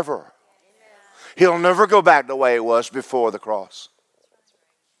forever. He'll never go back the way it was before the cross.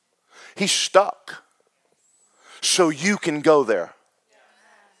 He's stuck. So you can go there.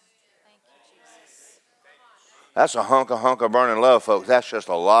 That's a hunk of burning love, folks. That's just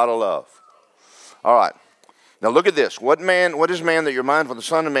a lot of love. All right. Now look at this. What is man that you're mindful of? The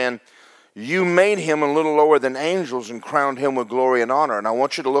Son of Man, you made him a little lower than angels and crowned him with glory and honor. And I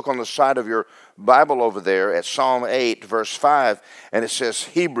want you to look on the side of your Bible over there at Psalm 8, verse 5. And it says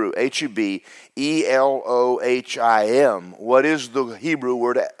Hebrew, H-E-B, E-L-O-H-I-M. What is the Hebrew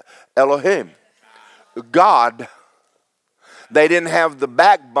word Elohim? God. They didn't have the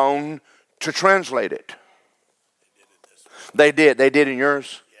backbone to translate it. They did. They did in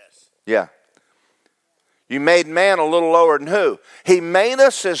yours? Yes. Yeah. You made man a little lower than who? He made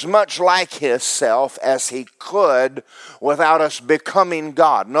us as much like himself as he could without us becoming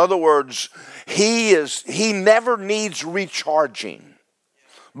God. In other words, he never needs recharging,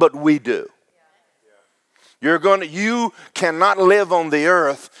 but we do. You cannot live on the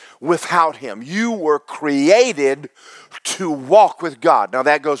earth without him. You were created to walk with God. Now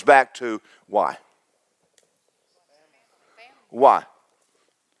that goes back to why? Why?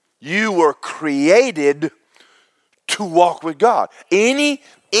 You were created to walk with God.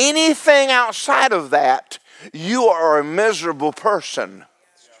 Anything outside of that, you are a miserable person.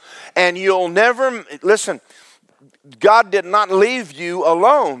 And you'll never, listen, God did not leave you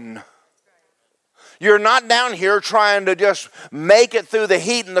alone. You're not down here trying to just make it through the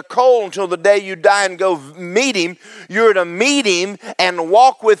heat and the cold until the day you die and go meet him. You're to meet him and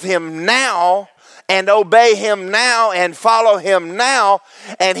walk with him now and obey him now and follow him now,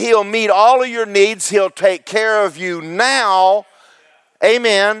 and he'll meet all of your needs. He'll take care of you now.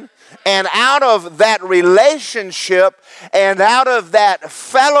 Amen. And out of that relationship and out of that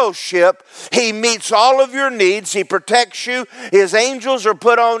fellowship, he meets all of your needs. He protects you. His angels are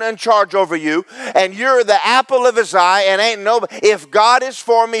put on in charge over you. And you're the apple of his eye. And ain't nobody, if God is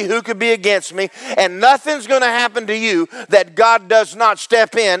for me, who could be against me? And nothing's going to happen to you that God does not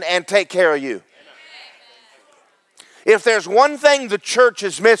step in and take care of you. If there's one thing the church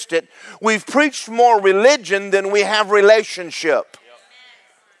has missed it, we've preached more religion than we have relationship.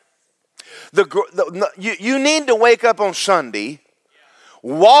 You need to wake up on Sunday,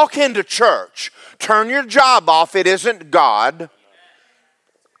 walk into church, turn your job off. It isn't God.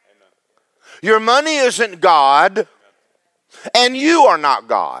 Your money isn't God, and you are not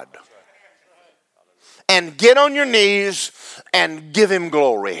God. And get on your knees and give him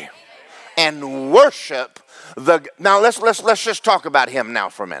glory and worship. Now let's just talk about him now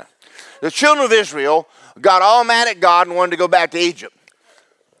for a minute. The children of Israel got all mad at God and wanted to go back to Egypt.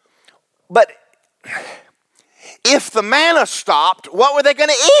 But if the manna stopped, what were they going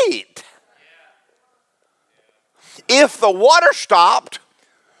to eat? If the water stopped,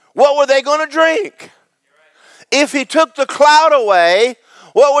 what were they going to drink? If he took the cloud away,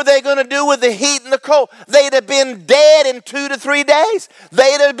 what were they going to do with the heat and the cold? They'd have been dead in 2 to 3 days.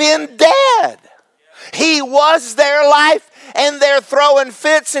 They'd have been dead. He was their life, and they're throwing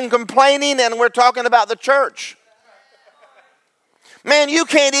fits and complaining, and we're talking about the church. Man, you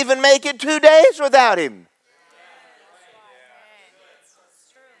can't even make it 2 days without him.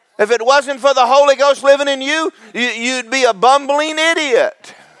 If it wasn't for the Holy Ghost living in you, you'd be a bumbling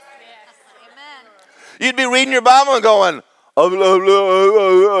idiot. You'd be reading your Bible and going, you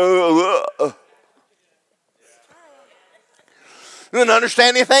didn't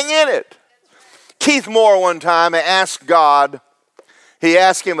understand anything in it. Keith Moore one time asked God, he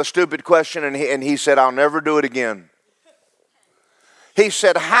asked him a stupid question, and he said, I'll never do it again. He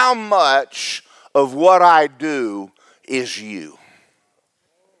said, how much of what I do is you?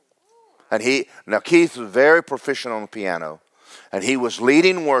 And Keith was very proficient on the piano, and he was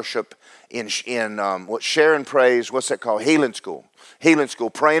leading worship in what Sharon Praise, what's that called? Healing School,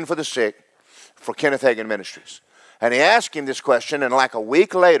 praying for the sick for Kenneth Hagin Ministries. And he asked him this question, and like a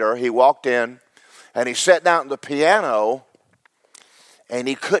week later, he walked in, and he sat down at the piano, and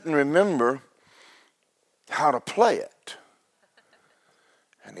he couldn't remember how to play it.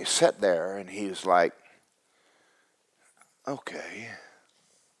 And he sat there, and he was like, okay.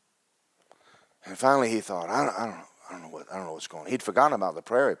 And finally he thought, I don't know what's going on. He'd forgotten about the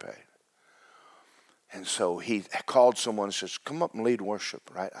prayer he prayed. And so he called someone and says, come up and lead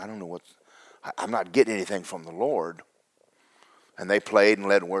worship, right? I'm not getting anything from the Lord. And they played and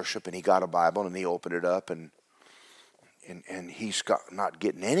led worship, and he got a Bible and he opened it up, and he's not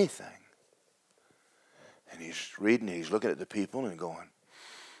getting anything. And he's reading, and he's looking at the people and going,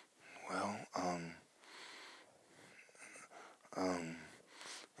 well,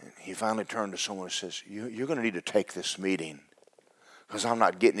 and he finally turned to someone and says, you're going to need to take this meeting because I'm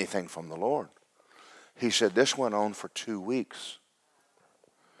not getting anything from the Lord. He said this went on for 2 weeks.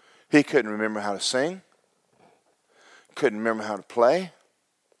 He couldn't remember how to sing, couldn't remember how to play,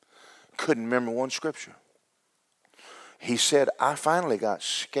 couldn't remember one scripture. He said, I finally got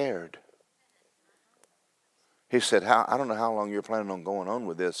scared. He said, I don't know how long you're planning on going on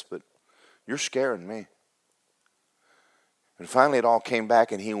with this, but you're scaring me. And finally it all came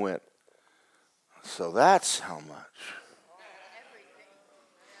back and he went, so that's how much?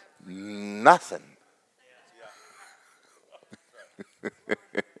 Nothing.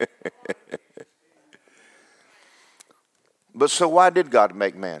 But so why did God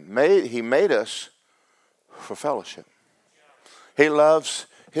make man? He made us for fellowship. He loves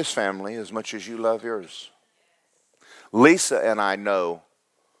his family as much as you love yours. Lisa and I know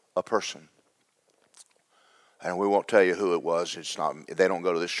a person. And we won't tell you who it was. They don't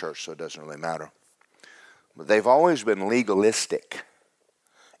go to this church, so it doesn't really matter. But they've always been legalistic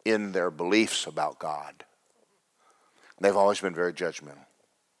in their beliefs about God. They've always been very judgmental.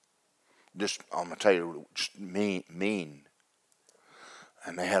 I'm going to tell you, just mean.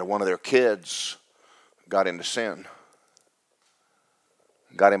 And they had one of their kids got into sin.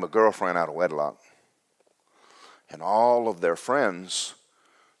 Got him a girlfriend out of wedlock. And all of their friends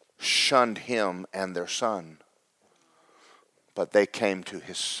shunned him and their son. But they came to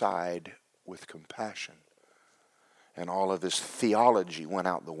his side with compassion. And all of his theology went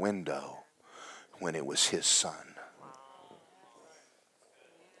out the window when it was his son.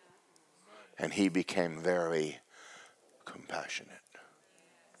 And he became very compassionate.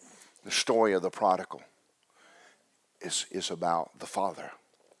 The story of the prodigal is about the father.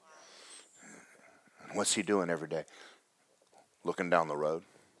 And what's he doing every day? Looking down the road,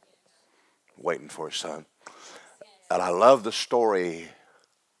 waiting for his son. And I love the story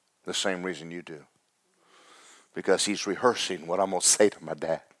the same reason you do. Because he's rehearsing what I'm going to say to my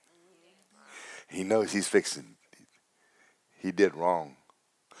dad. He knows he did wrong.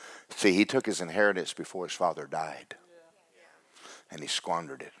 See, he took his inheritance before his father died. And he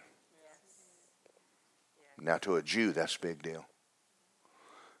squandered it. Now to a Jew, that's a big deal.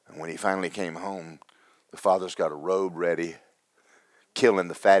 And when he finally came home, the father's got a robe ready, killing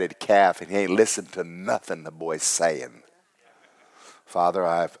the fatted calf, and he ain't listened to nothing the boy's saying. Father,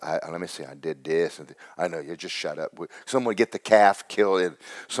 let me see, I did this. And I know, you just shut up. Someone get the calf killed, and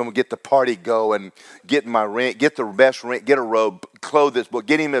someone get the party going, get my ring, get the best ring, get a robe, clothe this boy,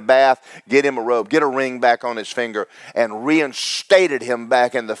 get him a bath, get him a robe, get a ring back on his finger, and reinstated him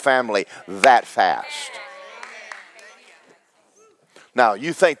back in the family that fast. Now,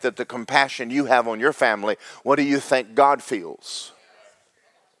 you think that the compassion you have on your family, what do you think God feels?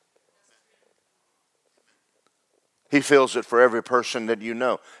 He feels it for every person that you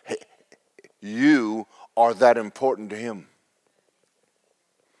know. You are that important to him.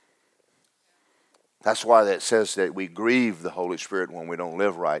 That's why it says that we grieve the Holy Spirit when we don't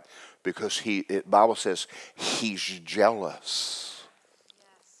live right, because the Bible says he's jealous.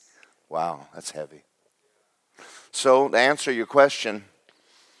 Wow, that's heavy. So to answer your question,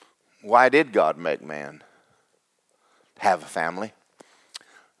 why did God make man? Have a family.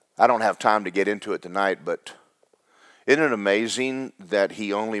 I don't have time to get into it tonight, but isn't it amazing that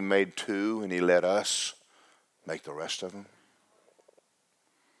he only made 2 and he let us make the rest of them?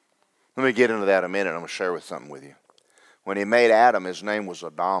 Let me get into that in a minute. I'm going to share something with you. When he made Adam, his name was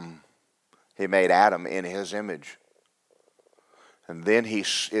Adam. He made Adam in his image. And then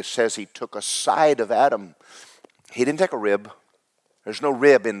it says he took a side of Adam. He didn't take a rib. There's no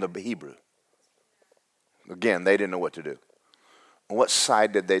rib in the Hebrew. Again, they didn't know what to do. What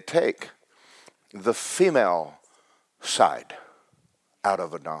side did they take? The female side out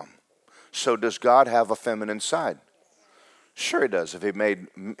of Adam. So does God have a feminine side? Sure he does.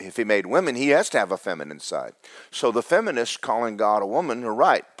 If he made women, he has to have a feminine side. So the feminists calling God a woman are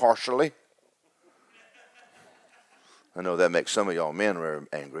right, partially. I know that makes some of y'all men very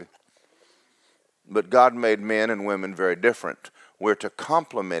angry. But God made men and women very different. We're to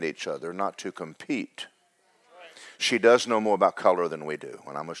complement each other, not to compete. She does know more about color than we do,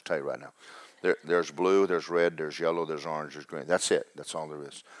 and I'm going to tell you right now. There's blue, there's red, there's yellow, there's orange, there's green. That's it. That's all there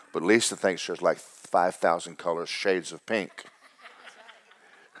is. But Lisa thinks there's like 5,000 colors, shades of pink.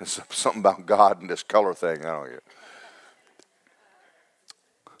 It's something about God and this color thing. I don't get it.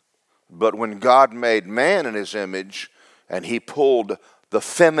 But when God made man in his image and he pulled the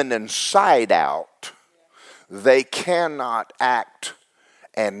feminine side out, they cannot act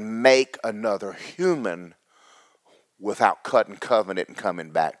and make another human without cutting covenant and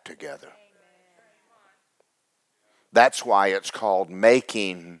coming back together. That's why it's called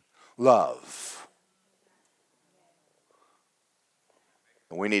making love.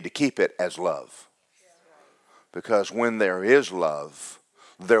 And we need to keep it as love. Because when there is love,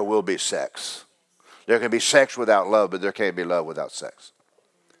 there will be sex. There can be sex without love, but there can't be love without sex.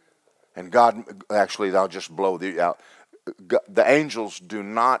 And God, actually, I'll just blow the out. The angels do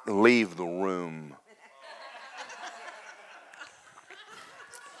not leave the room.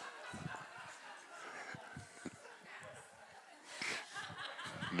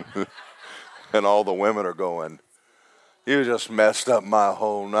 And all the women are going, you just messed up my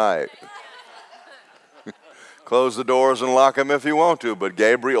whole night. Close the doors and lock them if you want to, but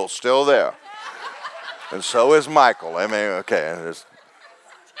Gabriel's still there. And so is Michael. I mean, okay.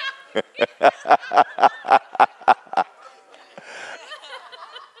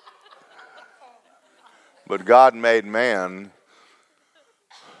 But God made man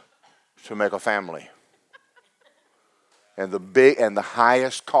to make a family. And the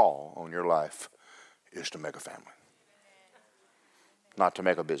highest call on your life is to make a family. Not to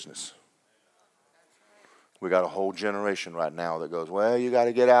make a business. We got a whole generation right now that goes, well, you got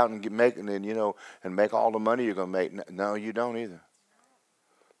to get out and and make all the money you're going to make. No, you don't either.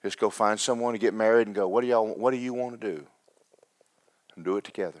 Just go find someone to get married and go, what do you want to do? And do it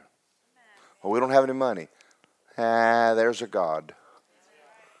together. Well, we don't have any money. There's a God.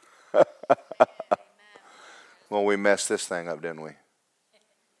 Well, we messed this thing up, didn't we?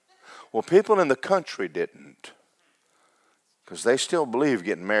 Well, people in the country didn't. Because they still believe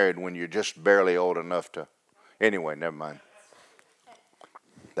getting married when you're just barely old enough to. Anyway, never mind.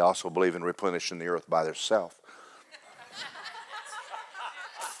 They also believe in replenishing the earth by themselves.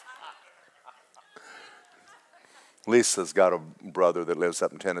 Lisa's got a brother that lives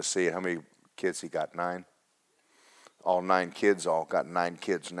up in Tennessee. How many kids he got? 9? All 9 kids, all got 9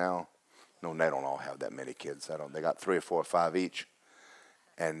 kids now. No, they don't all have that many kids. They got 3 or 4 or 5 each.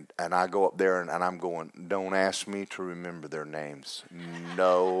 And I go up there and I'm going, don't ask me to remember their names.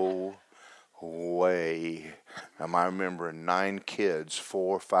 No way am I remembering 9 kids,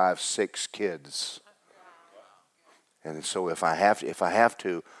 4, 5, 6 kids. And so if I have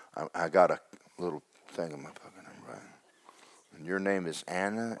to, I got a little thing in my pocket. And your name is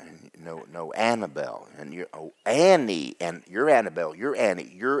Anna, and no Annabelle, and you're Annie, and you're Annabelle, you're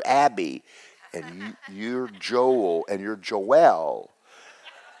Annie, you're Abby, and you're Joel, and you're Joelle,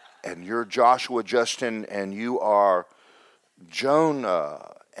 and you're Joshua Justin, and you are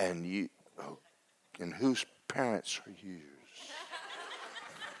Jonah, and whose parents are yours?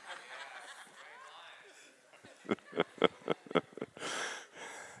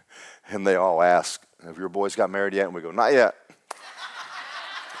 And they all ask, have your boys got married yet? And we go, not yet.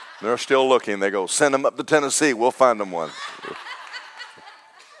 They're still looking. They go, send them up to Tennessee. We'll find them one.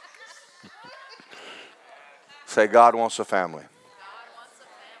 Say, God wants a family.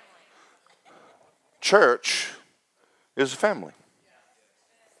 Church is a family.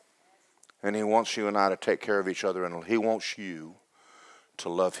 And he wants you and I to take care of each other. And he wants you to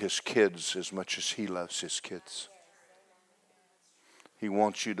love his kids as much as he loves his kids. He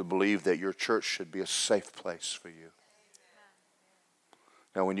wants you to believe that your church should be a safe place for you.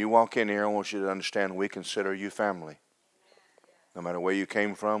 Now, when you walk in here, I want you to understand we consider you family. No matter where you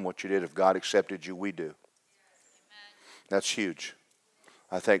came from, what you did, if God accepted you, we do. That's huge.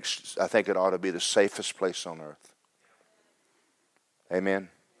 I think it ought to be the safest place on earth. Amen.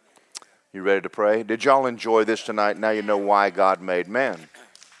 You ready to pray? Did y'all enjoy this tonight? Now you know why God made man.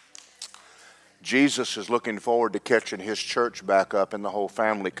 Jesus is looking forward to catching his church back up and the whole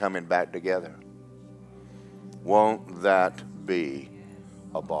family coming back together. Won't that be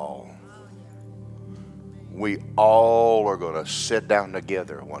a ball? We all are going to sit down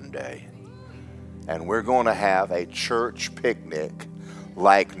together one day, and we're going to have a church picnic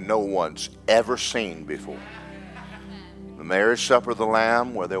like no one's ever seen before. The marriage supper of the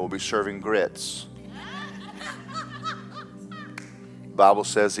Lamb, where they will be serving grits. The Bible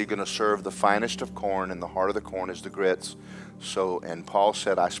says he's going to serve the finest of corn, and the heart of the corn is the grits. So, and Paul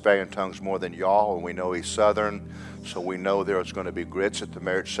said, I speak in tongues more than y'all, and we know he's Southern, so we know there's going to be grits at the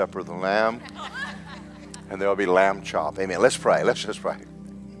marriage supper of the Lamb, and there'll be lamb chop. Amen. Let's pray. Let's just pray.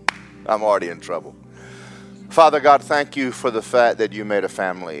 I'm already in trouble. Father God, thank you for the fact that you made a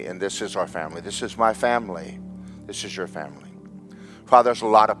family, and this is our family. This is my family. This is your family. Father, there's a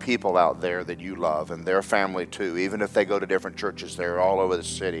lot of people out there that you love, and their family too, even if they go to different churches. They're all over the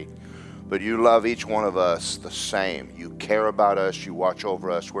city. But you love each one of us the same. You care about us. You watch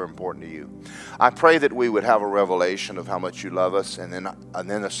over us. We're important to you. I pray that we would have a revelation of how much you love us. And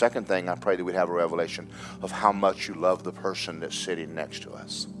then the second thing, I pray that we'd have a revelation of how much you love the person that's sitting next to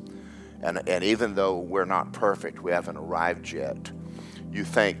us. And even though we're not perfect, we haven't arrived yet, you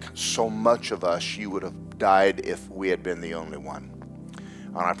think so much of us, you would have died if we had been the only one.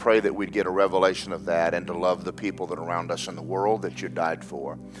 And I pray that we'd get a revelation of that and to love the people that are around us in the world that you died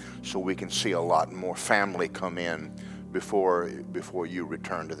for, so we can see a lot more family come in before you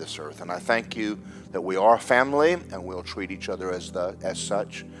return to this earth. And I thank you that we are family and we'll treat each other as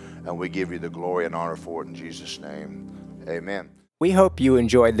such. And we give you the glory and honor for it in Jesus' name. Amen. We hope you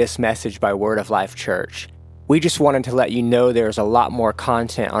enjoyed this message by Word of Life Church. We just wanted to let you know there's a lot more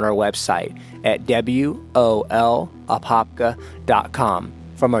content on our website at wolapopka.com.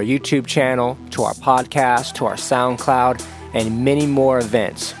 From our YouTube channel, to our podcast, to our SoundCloud, and many more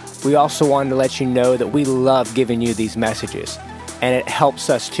events. We also wanted to let you know that we love giving you these messages. And it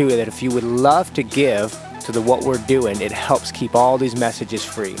helps us too, that if you would love to give to what we're doing, it helps keep all these messages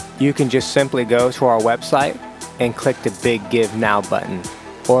free. You can just simply go to our website and click the big Give Now button.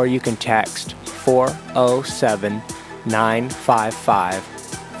 Or you can text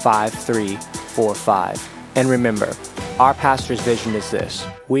 407-955-5345. And remember, our pastor's vision is this: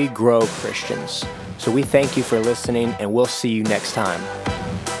 we grow Christians. So we thank you for listening, and we'll see you next time.